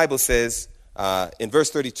at what the Bible says in verse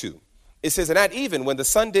 32. It says, and at even, when the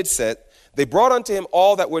sun did set, they brought unto him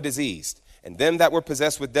all that were diseased, and them that were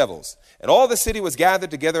possessed with devils. And all the city was gathered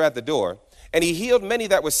together at the door. And he healed many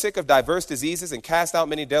that were sick of diverse diseases, and cast out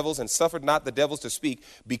many devils, and suffered not the devils to speak,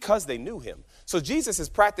 because they knew him. So Jesus is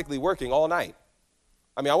practically working all night.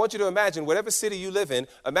 I mean, I want you to imagine whatever city you live in,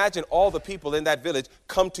 imagine all the people in that village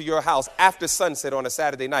come to your house after sunset on a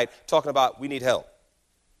Saturday night talking about we need help.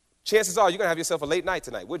 Chances are you're going to have yourself a late night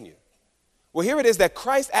tonight, wouldn't you? Well, here it is that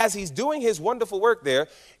Christ, as he's doing his wonderful work there,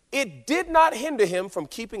 it did not hinder him from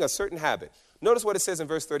keeping a certain habit. Notice what it says in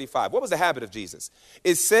verse 35. What was the habit of Jesus?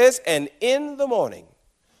 It says, and in the morning,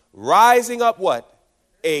 rising up what?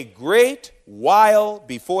 A great while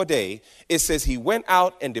before day, it says he went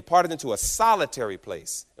out and departed into a solitary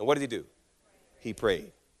place. And what did he do? He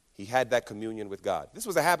prayed. He had that communion with God. This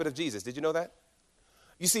was a habit of Jesus. Did you know that?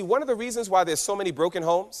 You see, one of the reasons why there's so many broken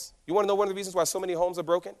homes, you want to know one of the reasons why so many homes are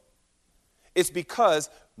broken? It's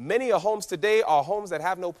because many homes today are homes that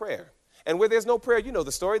have no prayer. And where there's no prayer, you know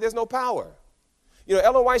the story, there's no power. You know,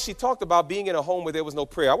 Ellen White, she talked about being in a home where there was no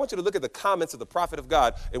prayer. I want you to look at the comments of the prophet of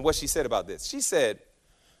God and what she said about this. She said,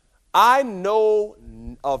 I know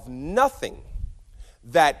of nothing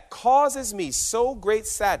that causes me so great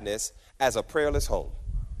sadness as a prayerless home.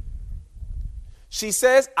 She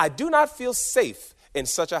says, I do not feel safe in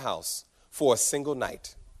such a house for a single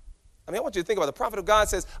night. I mean, I want you to think about it. The prophet of God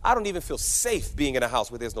says, I don't even feel safe being in a house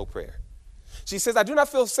where there's no prayer. She says, I do not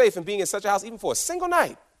feel safe in being in such a house even for a single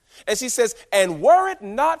night. And she says, and were it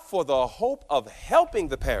not for the hope of helping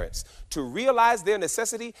the parents to realize their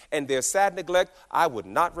necessity and their sad neglect, I would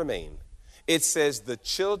not remain. It says the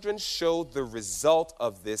children showed the result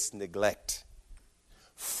of this neglect.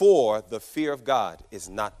 For the fear of God is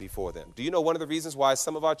not before them. Do you know one of the reasons why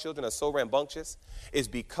some of our children are so rambunctious is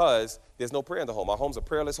because there's no prayer in the home. Our homes are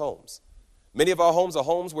prayerless homes. Many of our homes are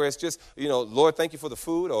homes where it's just, you know, Lord, thank you for the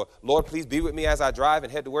food, or Lord, please be with me as I drive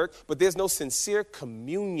and head to work. But there's no sincere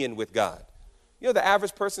communion with God. You know, the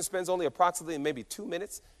average person spends only approximately maybe 2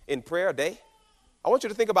 minutes in prayer a day. I want you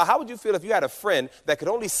to think about how would you feel if you had a friend that could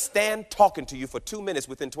only stand talking to you for 2 minutes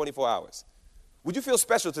within 24 hours? Would you feel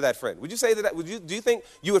special to that friend? Would you say that? Do you think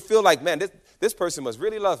you would feel like, man, this person must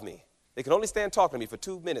really love me? They can only stand talking to me for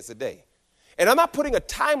 2 minutes a day. And I'm not putting a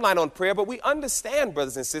timeline on prayer, but we understand,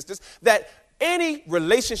 brothers and sisters, that any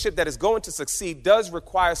relationship that is going to succeed does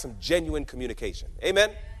require some genuine communication.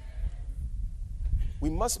 Amen? We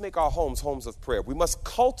must make our homes homes of prayer. We must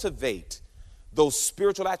cultivate those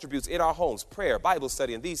spiritual attributes in our homes, prayer, Bible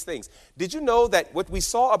study, and these things. Did you know that what we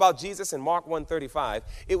saw about Jesus in Mark 1:35,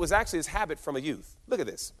 it was actually his habit from a youth? Look at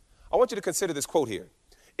this. I want you to consider this quote here.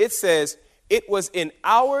 It says, "It was in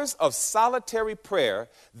hours of solitary prayer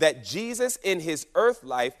that Jesus in his earth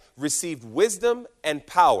life received wisdom and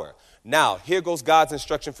power." Now, here goes God's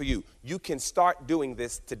instruction for you. You can start doing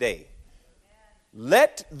this today.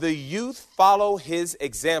 Let the youth follow his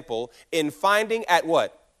example in finding at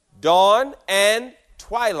what? Dawn and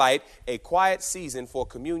twilight a quiet season for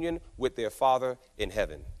communion with their Father in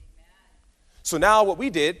heaven. So now what we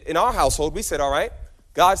did in our household, we said, all right,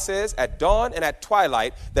 God says at dawn and at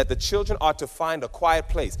twilight that the children are to find a quiet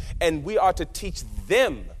place. And we are to teach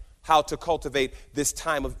them how to cultivate this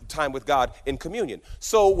time with God in communion.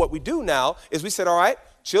 So what we do now is we said, all right,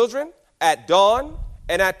 children, at dawn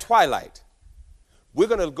and at twilight, we're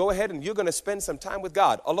going to go ahead and you're going to spend some time with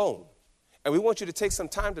God alone. And we want you to take some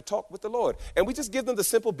time to talk with the Lord. And we just give them the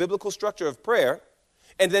simple biblical structure of prayer.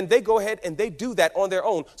 And then they go ahead and they do that on their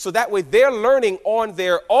own. So that way they're learning on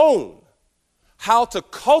their own how to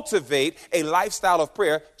cultivate a lifestyle of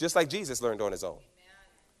prayer, just like Jesus learned on his own.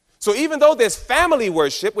 So even though there's family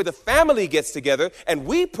worship where the family gets together and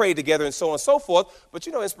we pray together and so on and so forth, but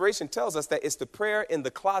you know, inspiration tells us that it's the prayer in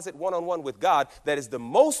the closet one-on-one with God that is the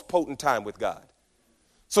most potent time with God.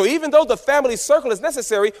 So even though the family circle is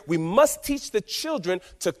necessary, we must teach the children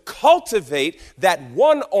to cultivate that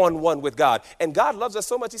one-on-one with God. And God loves us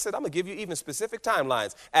so much, he said, I'm going to give you even specific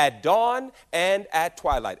timelines at dawn and at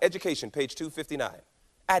twilight. Education, page 259.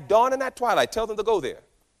 At dawn and at twilight, tell them to go there.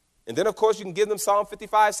 And then, of course, you can give them Psalm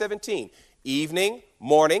 55:17. Evening,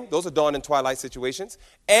 morning, those are dawn and twilight situations.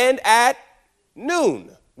 And at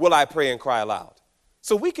noon will I pray and cry aloud.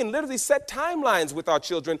 So we can literally set timelines with our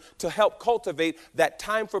children to help cultivate that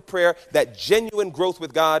time for prayer, that genuine growth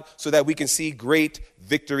with God, so that we can see great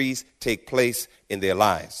victories take place in their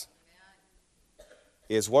lives.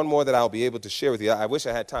 Here's one more that I'll be able to share with you. I wish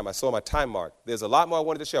I had time. I saw my time mark. There's a lot more I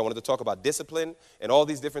wanted to share. I wanted to talk about discipline and all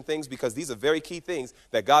these different things because these are very key things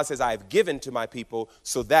that God says I have given to my people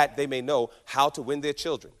so that they may know how to win their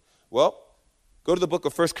children. Well, go to the book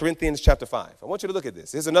of 1 Corinthians chapter 5. I want you to look at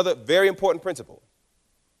this. Here's another very important principle.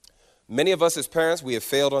 Many of us as parents, we have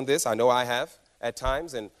failed on this. I know I have at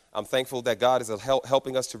times, and I'm thankful that God is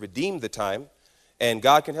helping us to redeem the time, and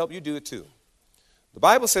God can help you do it too. The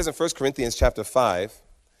Bible says in 1 Corinthians chapter 5,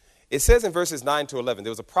 it says in verses 9 to 11,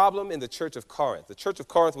 there was a problem in the church of Corinth. The church of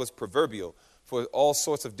Corinth was proverbial for all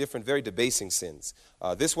sorts of different, very debasing sins.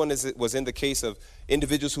 This one was in the case of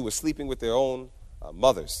individuals who were sleeping with their own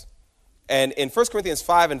mothers. And in 1 Corinthians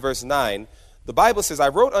 5 and verse 9, the Bible says, I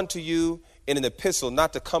wrote unto you in an epistle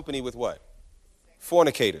not to company with what?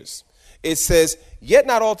 Fornicators. It says, yet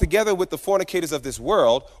not altogether with the fornicators of this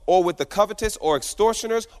world, or with the covetous, or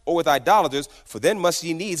extortioners, or with idolaters, for then must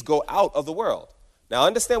ye needs go out of the world. Now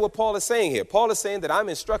understand what Paul is saying here. Paul is saying that I'm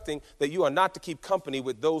instructing that you are not to keep company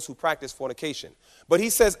with those who practice fornication. But he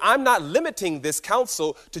says, I'm not limiting this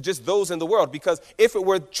counsel to just those in the world, because if it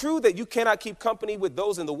were true that you cannot keep company with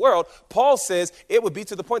those in the world, Paul says it would be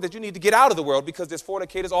to the point that you need to get out of the world because there's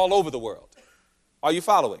fornicators all over the world. Are you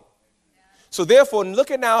following? So therefore, look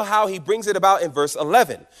at now how he brings it about in verse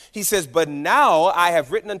 11. He says, but now I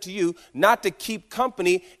have written unto you not to keep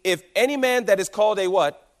company if any man that is called a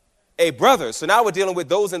what? A brother. So now we're dealing with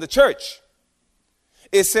those in the church.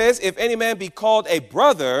 It says, if any man be called a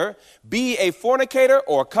brother, be a fornicator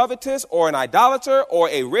or covetous or an idolater or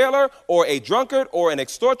a railer or a drunkard or an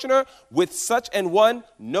extortioner, with such an one,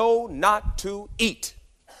 know not to eat.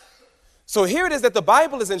 So here it is that the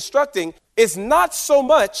Bible is instructing. It's not so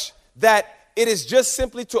much that it is just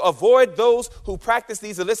simply to avoid those who practice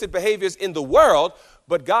these illicit behaviors in the world.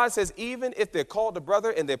 But God says, even if they're called a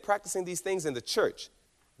brother and they're practicing these things in the church,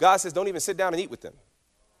 God says, don't even sit down and eat with them.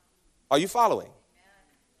 Are you following?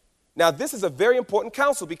 Now, this is a very important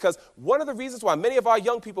counsel because one of the reasons why many of our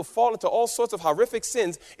young people fall into all sorts of horrific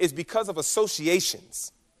sins is because of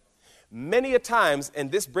associations. Many a times,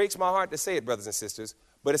 and this breaks my heart to say it, brothers and sisters,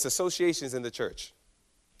 but it's associations in the church.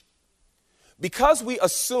 Because we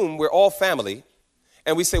assume we're all family,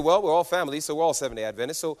 and we say, well, we're all family, so we're all Seventh-day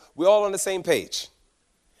Adventists, so we're all on the same page.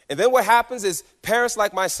 And then what happens is parents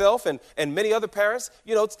like myself and many other parents,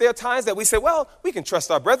 you know, there are times that we say, well, we can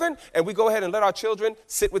trust our brethren, and we go ahead and let our children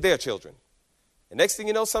sit with their children. And next thing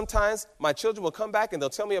you know, sometimes my children will come back and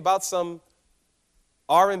they'll tell me about some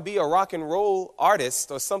R&B or rock and roll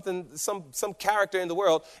artist or something, some character in the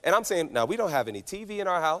world. And I'm saying, now, we don't have any TV in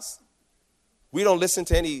our house. We don't listen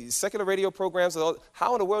to any secular radio programs.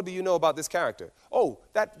 How in the world do you know about this character? Oh,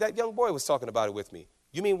 that young boy was talking about it with me.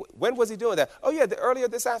 You mean, when was he doing that? Oh, yeah, earlier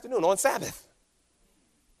this afternoon on Sabbath.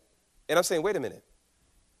 And I'm saying, wait a minute.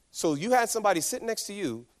 So you had somebody sitting next to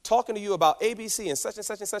you talking to you about ABC and such and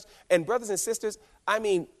such and such. And brothers and sisters, I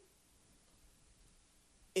mean,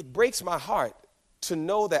 it breaks my heart to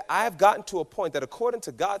know that I have gotten to a point that according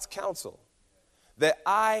to God's counsel, that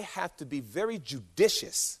I have to be very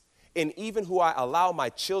judicious in even who I allow my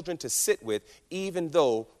children to sit with, even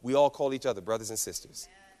though we all call each other brothers and sisters.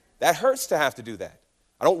 That hurts to have to do that.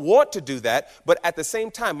 I don't want to do that, but at the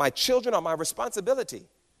same time, my children are my responsibility.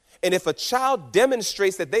 And if a child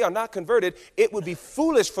demonstrates that they are not converted, it would be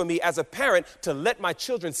foolish for me as a parent to let my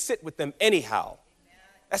children sit with them anyhow.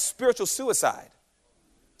 That's spiritual suicide.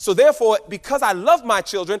 So therefore, because I love my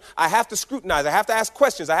children, I have to scrutinize. I have to ask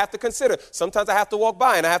questions. I have to consider. Sometimes I have to walk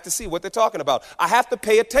by and I have to see what they're talking about. I have to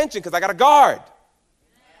pay attention because I got to guard.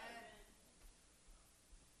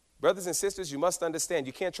 Brothers and sisters, you must understand,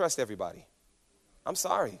 you can't trust everybody. I'm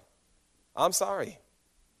sorry.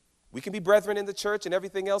 We can be brethren in the church and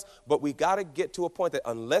everything else, but we got to get to a point that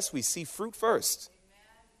unless we see fruit first,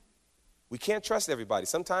 we can't trust everybody.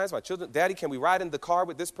 Sometimes my children, Daddy, can we ride in the car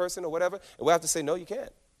with this person or whatever? And we'll have to say, no, you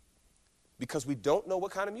can't. Because we don't know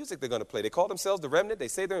what kind of music they're going to play. They call themselves the remnant. They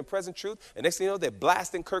say they're in present truth. And next thing you know, they're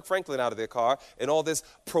blasting Kirk Franklin out of their car and all this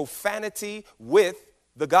profanity with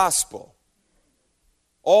the gospel.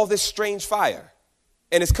 All this strange fire.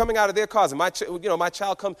 And it's coming out of their cars. And my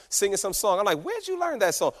child comes singing some song. I'm like, where'd you learn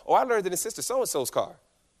that song? Oh, I learned it in Sister So-and-so's car.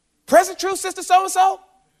 Present truth, Sister So-and-so?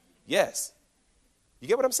 Yes. You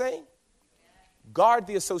get what I'm saying? Guard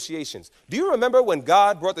the associations. Do you remember when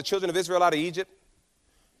God brought the children of Israel out of Egypt?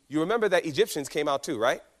 You remember that Egyptians came out too,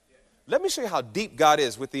 right? Let me show you how deep God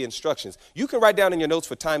is with the instructions. You can write down in your notes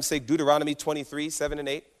for time's sake Deuteronomy 23, 7 and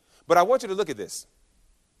 8. But I want you to look at this.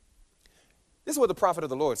 This is what the prophet of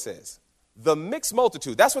the Lord says. The mixed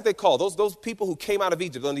multitude, that's what they call those people who came out of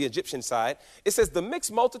Egypt on the Egyptian side. It says the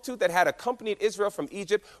mixed multitude that had accompanied Israel from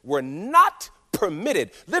Egypt were not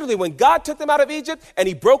permitted. Literally, when God took them out of Egypt and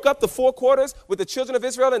he broke up the four quarters with the children of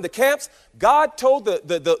Israel in the camps, God told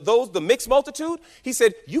the mixed multitude, he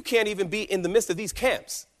said, you can't even be in the midst of these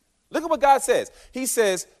camps. Look at what God says. He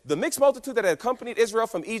says, the mixed multitude that had accompanied Israel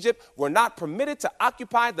from Egypt were not permitted to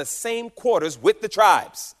occupy the same quarters with the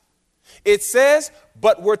tribes. It says,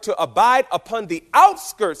 but were to abide upon the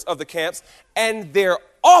outskirts of the camps, and their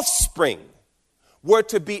offspring were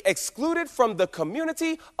to be excluded from the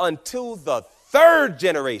community until the third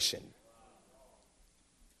generation.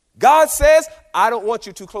 God says, I don't want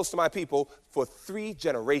you too close to my people for 3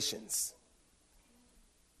 generations.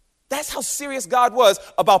 That's how serious God was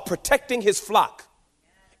about protecting his flock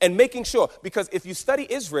and making sure, because if you study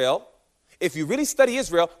Israel, if you really study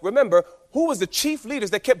Israel, remember, who was the chief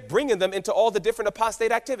leaders that kept bringing them into all the different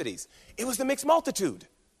apostate activities? It was the mixed multitude.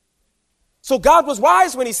 So God was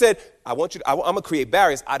wise when he said, I'm going to create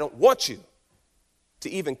barriers. I don't want you to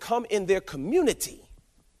even come in their community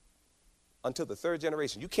until the third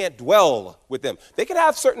generation. You can't dwell with them. They could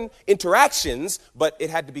have certain interactions, but it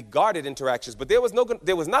had to be guarded interactions. But there was not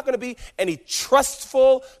going to be any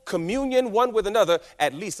trustful communion one with another,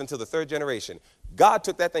 at least until the third generation. God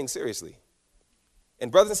took that thing seriously.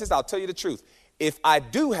 And brothers and sisters, I'll tell you the truth. If I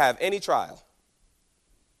do have any trials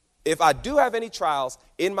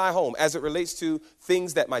in my home as it relates to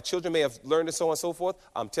things that my children may have learned and so on and so forth,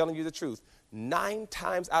 I'm telling you the truth. 9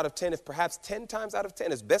 times out of 10, if perhaps 10 times out of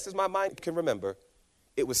 10, as best as my mind can remember,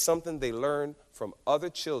 it was something they learned from other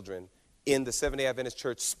children in the Seventh-day Adventist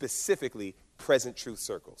Church, specifically present truth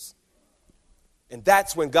circles. And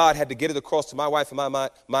that's when God had to get it across to my wife and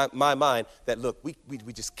my mind that, look, we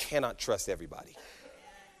just cannot trust everybody.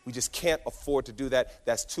 We just can't afford to do that.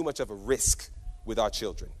 That's too much of a risk with our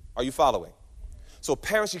children. Are you following? So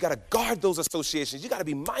parents, you got to guard those associations. You got to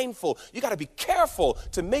be mindful. You got to be careful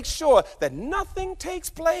to make sure that nothing takes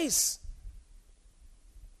place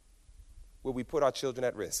where we put our children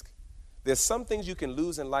at risk. There's some things you can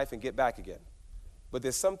lose in life and get back again. But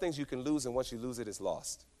there's some things you can lose, and once you lose it, it's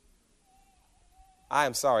lost. I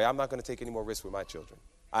am sorry. I'm not going to take any more risks with my children.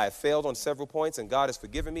 I have failed on several points, and God has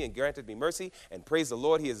forgiven me and granted me mercy. And praise the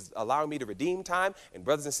Lord, he is allowing me to redeem time. And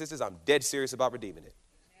brothers and sisters, I'm dead serious about redeeming it.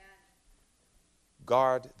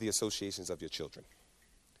 Guard the associations of your children.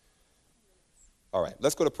 All right,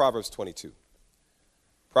 let's go to Proverbs 22.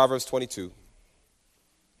 Proverbs 22.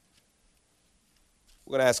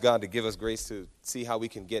 We're going to ask God to give us grace to see how we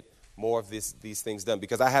can get more of these things done,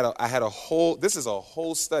 because I had a whole, this is a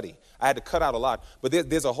whole study. I had to cut out a lot, but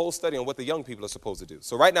there's a whole study on what the young people are supposed to do.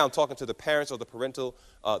 So right now I'm talking to the parents or the parental,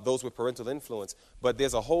 those with parental influence, but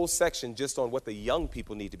there's a whole section just on what the young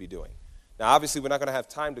people need to be doing. Now, obviously, we're not going to have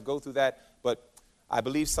time to go through that, but I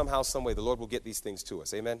believe somehow, some way, the Lord will get these things to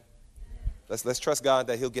us. Amen? Let's trust God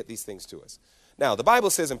that he'll get these things to us. Now, the Bible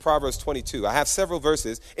says in Proverbs 22, I have several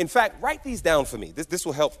verses. In fact, write these down for me. This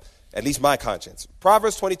will help at least my conscience.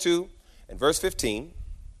 Proverbs 22 and verse 15.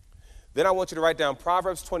 Then I want you to write down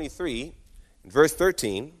Proverbs 23, verse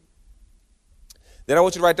 13. Then I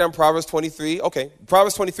want you to write down Proverbs 23,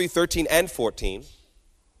 Proverbs 23, 13 and 14.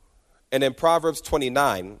 And then Proverbs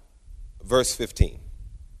 29, verse 15.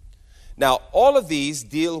 Now, all of these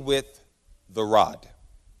deal with the rod.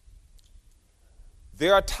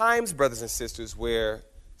 There are times, brothers and sisters, where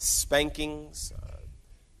spankings,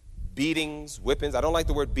 beatings, whippings, I don't like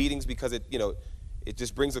the word beatings because it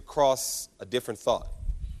just brings across a different thought.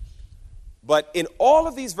 But in all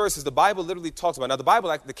of these verses, the Bible literally talks about, now the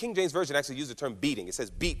Bible, the King James Version actually uses the term beating. It says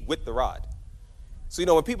beat with the rod.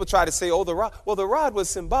 So, when people try to say, the rod, well, the rod was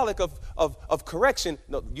symbolic of correction.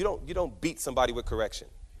 No, you don't beat somebody with correction.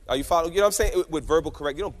 Are you following? You know what I'm saying? With verbal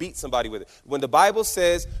correction, you don't beat somebody with it. When the Bible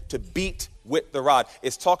says to beat with the rod,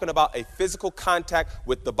 it's talking about a physical contact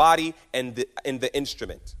with the body and the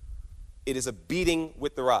instrument. It is a beating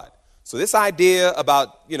with the rod. So this idea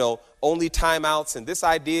about, only timeouts and this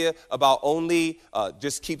idea about only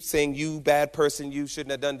just keep saying you bad person, you shouldn't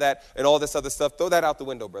have done that and all this other stuff, throw that out the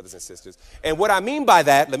window, brothers and sisters. And what I mean by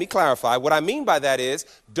that, let me clarify, what I mean by that is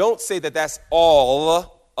don't say that that's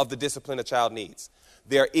all of the discipline a child needs.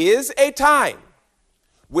 There is a time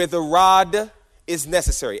where the rod is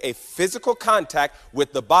necessary, a physical contact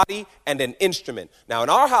with the body and an instrument. Now, in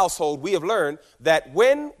our household, we have learned that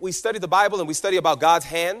when we study the Bible and we study about God's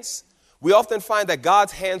hands, we often find that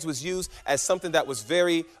God's hands was used as something that was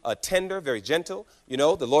very tender, very gentle.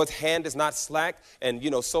 The Lord's hand is not slack and,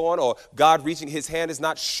 so on. Or God reaching his hand is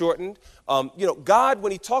not shortened. God,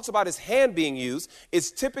 when he talks about his hand being used,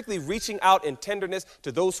 is typically reaching out in tenderness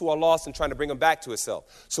to those who are lost and trying to bring them back to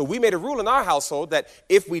himself. So we made a rule in our household that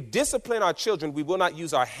if we discipline our children, we will not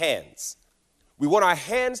use our hands. We want our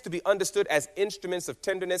hands to be understood as instruments of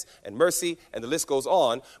tenderness and mercy, and the list goes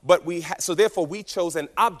on. But so therefore we chose an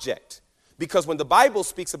object. Because when the Bible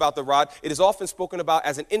speaks about the rod, it is often spoken about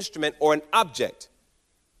as an instrument or an object.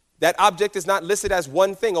 That object is not listed as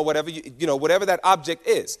one thing or whatever, whatever that object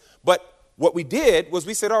is. But what we did was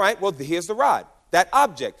we said, all right, well, here's the rod, that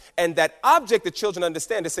object. And that object the children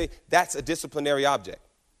understand to say that's a disciplinary object.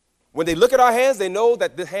 When they look at our hands, they know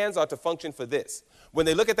that the hands are to function for this. When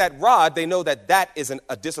they look at that rod, they know that that is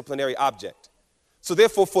a disciplinary object. So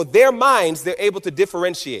therefore, for their minds, they're able to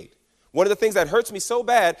differentiate. One of the things that hurts me so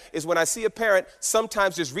bad is when I see a parent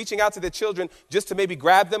sometimes just reaching out to their children just to maybe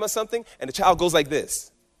grab them or something, and the child goes like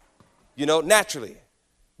this, naturally,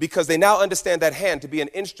 because they now understand that hand to be an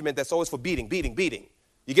instrument that's always for beating.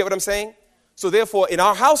 You get what I'm saying? So therefore, in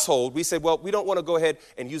our household, we said, well, we don't want to go ahead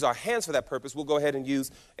and use our hands for that purpose. We'll go ahead and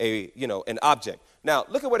use an object. Now,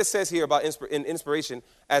 look at what it says here about inspiration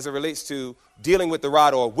as it relates to dealing with the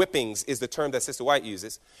rod, or whippings is the term that Sister White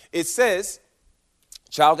uses. It says,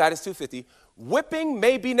 Child Guidance 250, whipping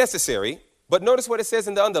may be necessary, but notice what it says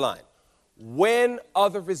in the underline, when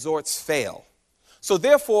other resorts fail. So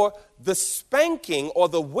therefore, the spanking or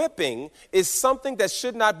the whipping is something that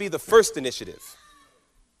should not be the first initiative.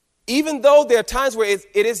 Even though there are times where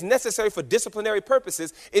it is necessary for disciplinary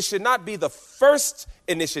purposes, it should not be the first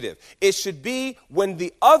initiative. It should be when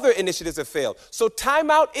the other initiatives have failed. So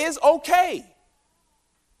timeout is okay.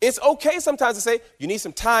 It's okay sometimes to say, you need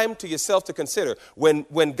some time to yourself to consider.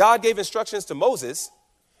 When God gave instructions to Moses,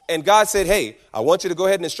 and God said, hey, I want you to go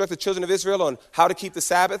ahead and instruct the children of Israel on how to keep the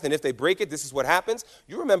Sabbath, and if they break it, this is what happens.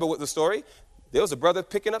 You remember what the story? There was a brother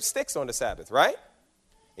picking up sticks on the Sabbath, right?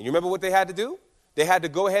 And you remember what they had to do? They had to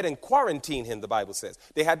go ahead and quarantine him, the Bible says.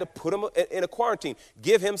 They had to put him in a quarantine,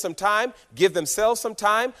 give him some time, give themselves some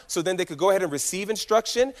time, so then they could go ahead and receive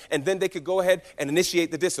instruction, and then they could go ahead and initiate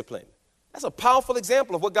the discipline. That's a powerful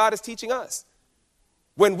example of what God is teaching us.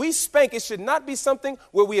 When we spank, it should not be something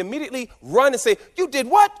where we immediately run and say, you did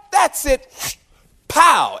what? That's it.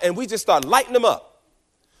 Pow. And we just start lighting them up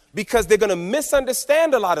because they're going to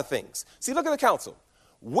misunderstand a lot of things. See, look at the counsel.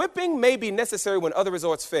 Whipping may be necessary when other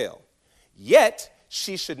resorts fail. Yet,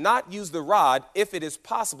 she should not use the rod if it is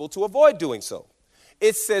possible to avoid doing so.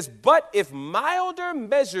 It says, but if milder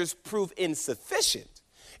measures prove insufficient,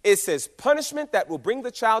 it says punishment that will bring the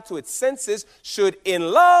child to its senses should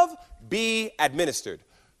in love be administered.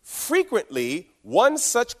 Frequently, one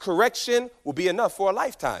such correction will be enough for a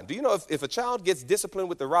lifetime. Do you know if a child gets disciplined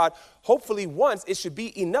with the rod, hopefully once it should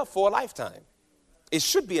be enough for a lifetime. It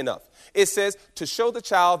should be enough. It says to show the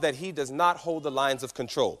child that he does not hold the lines of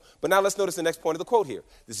control. But now let's notice the next point of the quote here.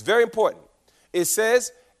 This is very important. It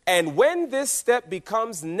says, and when this step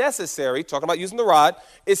becomes necessary, talking about using the rod,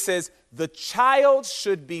 it says the child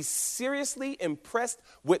should be seriously impressed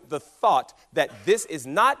with the thought that this is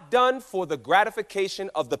not done for the gratification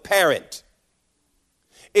of the parent.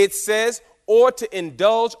 It says, or to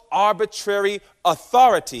indulge arbitrary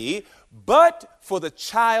authority, but for the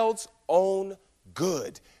child's own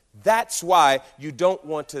good. That's why you don't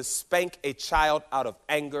want to spank a child out of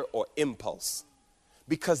anger or impulse,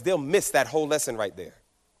 because they'll miss that whole lesson right there.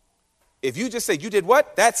 If you just say, you did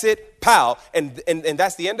what? That's it, pow, and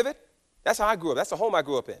that's the end of it. That's how I grew up. That's the home I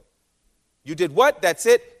grew up in. You did what? That's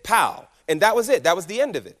it, pow. And that was it. That was the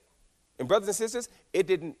end of it. And brothers and sisters, it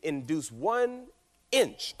didn't induce 1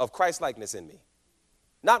 inch of Christ-likeness in me.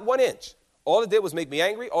 Not 1 inch. All it did was make me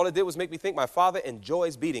angry. All it did was make me think my father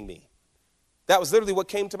enjoys beating me. That was literally what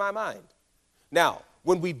came to my mind. Now,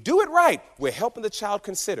 when we do it right, we're helping the child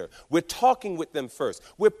consider. We're talking with them first.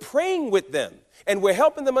 We're praying with them. And we're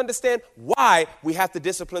helping them understand why we have to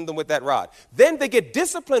discipline them with that rod. Then they get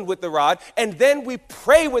disciplined with the rod, and then we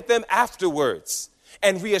pray with them afterwards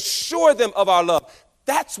and reassure them of our love.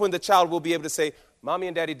 That's when the child will be able to say, Mommy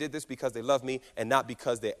and Daddy did this because they love me and not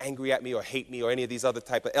because they're angry at me or hate me or any of these other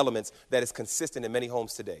type of elements that is consistent in many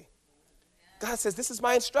homes today. God says, this is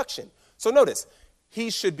my instruction. So notice, he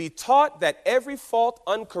should be taught that every fault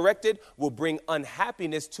uncorrected will bring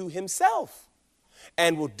unhappiness to himself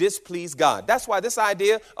and will displease God. That's why this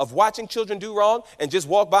idea of watching children do wrong and just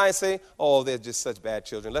walk by and say, oh, they're just such bad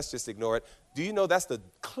children, let's just ignore it. Do you know that's the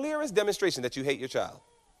clearest demonstration that you hate your child?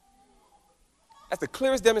 That's the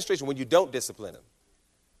clearest demonstration when you don't discipline them.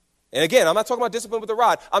 And again, I'm not talking about discipline with the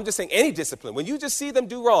rod. I'm just saying any discipline. When you just see them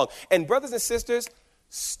do wrong. And brothers and sisters,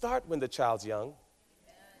 start when the child's young.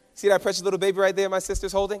 See that precious little baby right there my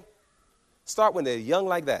sister's holding? Start when they're young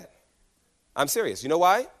like that. I'm serious. You know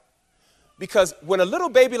why? Because when a little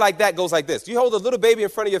baby like that goes like this, you hold a little baby in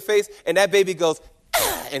front of your face and that baby goes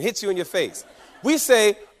and hits you in your face. We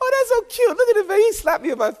say, oh, that's so cute. Look at the baby. He slapped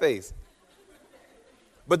me in my face.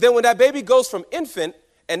 But then when that baby goes from infant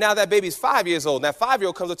and now that baby's 5 years old, and that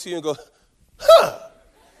 5-year-old comes up to you and goes, huh.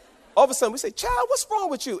 All of a sudden we say, child, what's wrong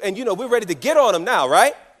with you? And, we're ready to get on him now,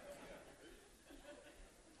 right?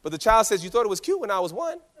 But the child says, you thought it was cute when I was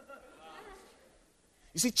 1.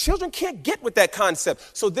 You see, children can't get with that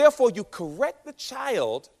concept. So therefore, you correct the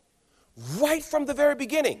child right from the very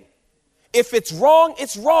beginning. If it's wrong,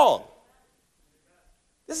 it's wrong.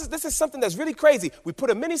 This is something that's really crazy. We put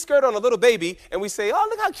a mini skirt on a little baby and we say, oh,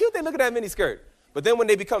 look how cute they look at that mini skirt. But then when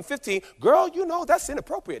they become 15, girl, that's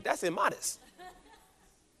inappropriate. That's immodest.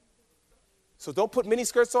 So don't put mini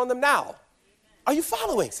skirts on them now. Are you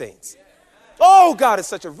following, saints? Oh, God is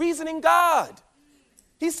such a reasoning God.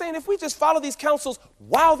 He's saying if we just follow these counsels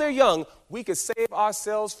while they're young, we could save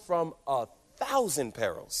ourselves from 1,000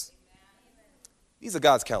 perils. These are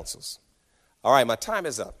God's counsels. All right, my time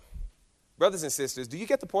is up. Brothers and sisters, do you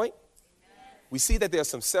get the point? We see that there are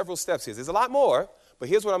several steps here. There's a lot more, but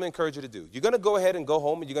here's what I'm going to encourage you to do. You're going to go ahead and go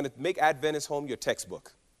home, and you're going to make Adventist home your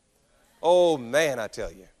textbook. Oh, man, I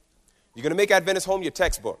tell you. You're going to make Adventist home your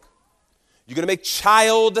textbook. You're going to make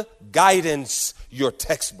child guidance your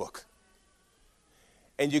textbook.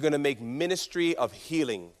 And you're going to make ministry of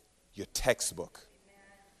healing your textbook.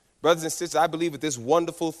 Brothers and sisters, I believe with this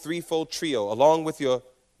wonderful threefold trio, along with your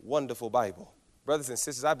wonderful Bible, brothers and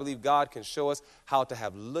sisters, I believe God can show us how to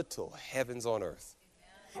have little heavens on earth.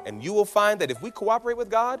 And you will find that if we cooperate with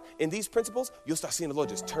God in these principles, you'll start seeing the Lord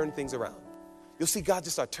just turn things around. You'll see God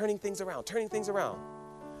just start turning things around.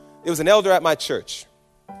 There was an elder at my church.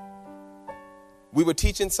 We were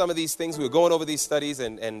teaching some of these things. We were going over these studies.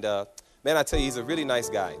 And man, I tell you, he's a really nice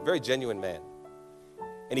guy, very genuine man.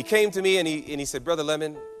 And he came to me and he said, Brother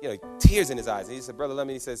Lemon, tears in his eyes. And he said, Brother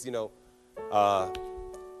Lemon, he says,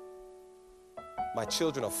 my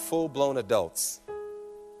children are full-blown adults.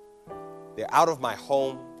 They're out of my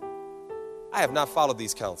home. I have not followed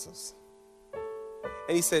these counsels.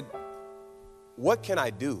 And he said, what can I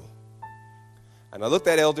do? And I looked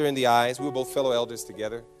that elder in the eyes. We were both fellow elders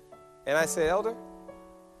together. And I said, Elder,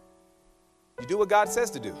 you do what God says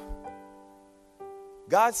to do.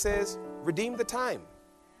 God says, redeem the time.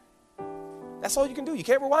 That's all you can do. You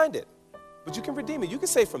can't rewind it, but you can redeem it. You can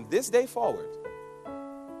say from this day forward,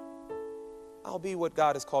 I'll be what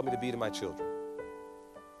God has called me to be to my children.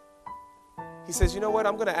 He says, you know what?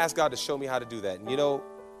 I'm going to ask God to show me how to do that. And a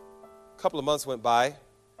couple of months went by,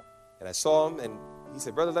 and I saw him, and he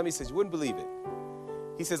said, Brother Lemmy, he says, you wouldn't believe it.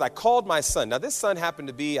 He says, I called my son. Now, this son happened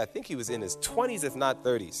to be, I think he was in his 20s, if not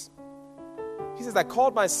 30s. He says, I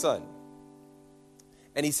called my son.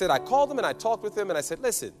 And he said, I called him, and I talked with him, and I said,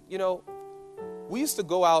 listen, we used to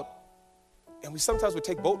go out, and we sometimes would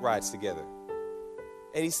take boat rides together.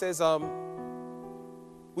 And he says,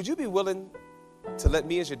 would you be willing to let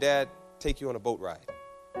me as your dad take you on a boat ride?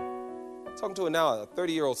 I'm talking to him now, a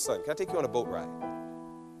 30-year-old son. Can I take you on a boat ride?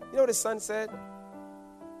 You know what his son said?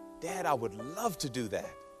 Dad, I would love to do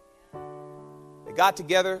that. They got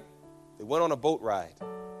together. They went on a boat ride.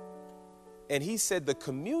 And he said the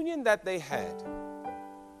communion that they had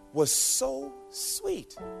was so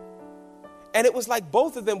sweet. And it was like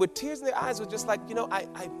both of them with tears in their eyes were just like,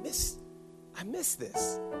 I miss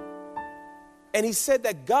this. And he said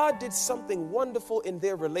that God did something wonderful in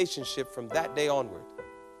their relationship from that day onward.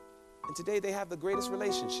 And today they have the greatest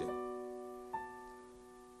relationship.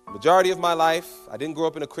 Majority of my life, I didn't grow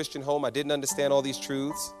up in a Christian home. I didn't understand all these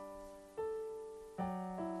truths.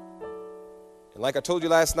 And like I told you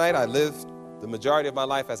last night, I lived the majority of my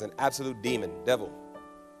life as an absolute demon, devil.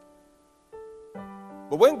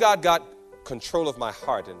 But when God got control of my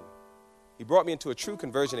heart and he brought me into a true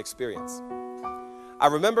conversion experience, I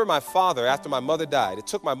remember my father, after my mother died, it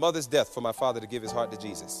took my mother's death for my father to give his heart to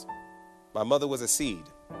Jesus. My mother was a seed.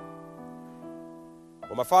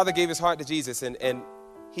 Well, my father gave his heart to Jesus, and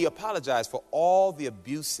he apologized for all the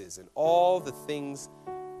abuses and all the things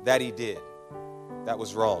that he did that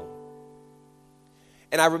was wrong.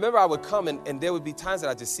 And I remember I would come, and there would be times that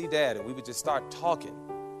I'd just see Dad, and we would just start talking.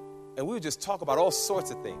 And we would just talk about all sorts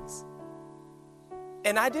of things.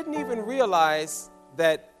 And I didn't even realize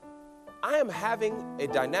that I am having a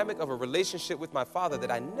dynamic of a relationship with my father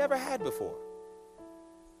that I never had before.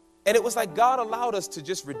 And it was like God allowed us to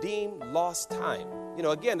just redeem lost time.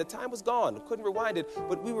 Again, the time was gone. Couldn't rewind it,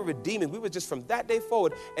 but we were redeeming. We were just from that day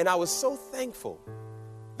forward. And I was so thankful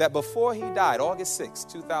that before he died, August 6,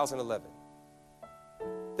 2011,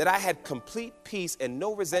 that I had complete peace and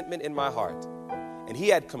no resentment in my heart. And he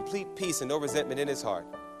had complete peace and no resentment in his heart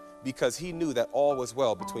because he knew that all was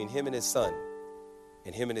well between him and his son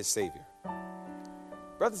and him and his Savior.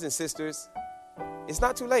 Brothers and sisters, it's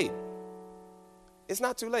not too late. It's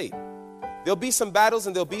not too late. There'll be some battles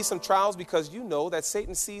and there'll be some trials because you know that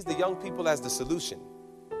Satan sees the young people as the solution.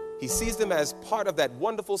 He sees them as part of that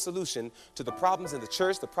wonderful solution to the problems in the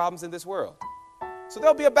church, the problems in this world. So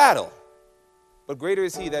there'll be a battle. But greater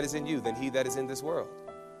is he that is in you than he that is in this world.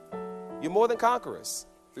 You're more than conquerors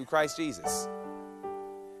through Christ Jesus.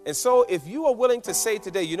 And so if you are willing to say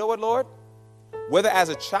today, you know what, Lord? Whether as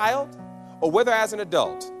a child or whether as an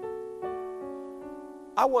adult,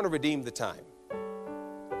 I want to redeem the time.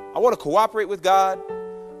 I want to cooperate with God.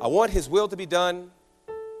 I want his will to be done,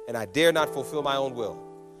 and I dare not fulfill my own will.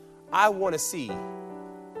 I want to see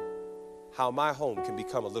how my home can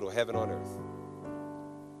become a little heaven on earth.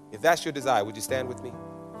 If that's your desire, would you stand with me?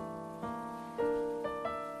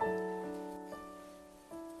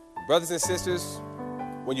 Brothers and sisters,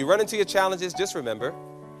 when you run into your challenges, just remember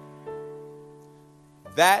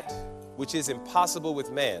that which is impossible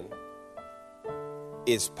with man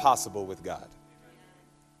is possible with God.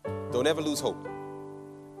 Don't ever lose hope.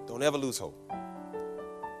 Don't ever lose hope.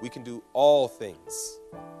 We can do all things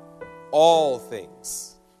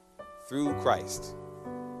through Christ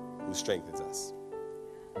who strengthens us.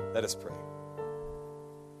 Let us pray.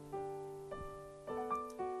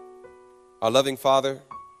 Our loving Father,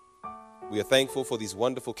 we are thankful for these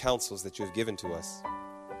wonderful counsels that you have given to us.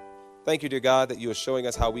 Thank you, dear God, that you are showing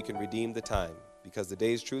us how we can redeem the time because the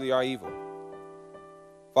days truly are evil.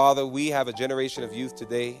 Father, we have a generation of youth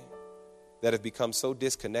today that have become so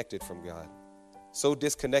disconnected from God, so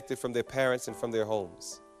disconnected from their parents and from their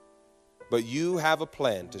homes. But you have a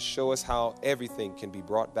plan to show us how everything can be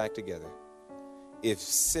brought back together if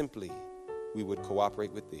simply we would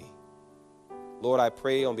cooperate with thee. Lord, I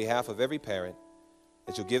pray on behalf of every parent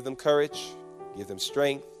that you'll give them courage, give them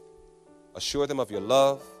strength, assure them of your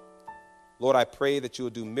love. Lord, I pray that you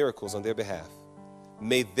will do miracles on their behalf.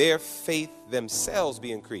 May their faith themselves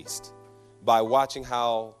be increased by watching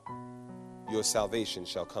how your salvation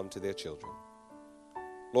shall come to their children.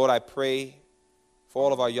 Lord, I pray for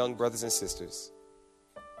all of our young brothers and sisters.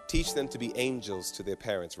 Teach them to be angels to their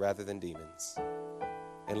parents rather than demons.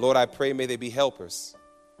 And Lord, I pray, may they be helpers.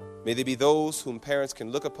 May they be those whom parents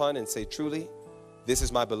can look upon and say, truly, this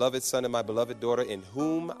is my beloved son and my beloved daughter in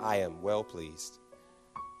whom I am well pleased.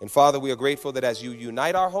 And Father, we are grateful that as you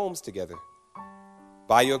unite our homes together,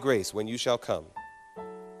 by your grace, when you shall come,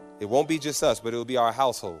 it won't be just us, but it will be our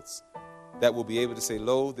households that will be able to say,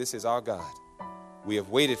 lo, this is our God. We have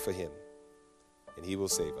waited for him, and he will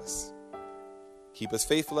save us. Keep us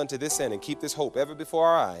faithful unto this end and keep this hope ever before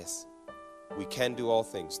our eyes. We can do all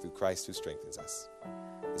things through Christ who strengthens us.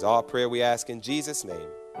 It's our prayer we ask in Jesus' name.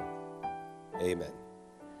 Amen.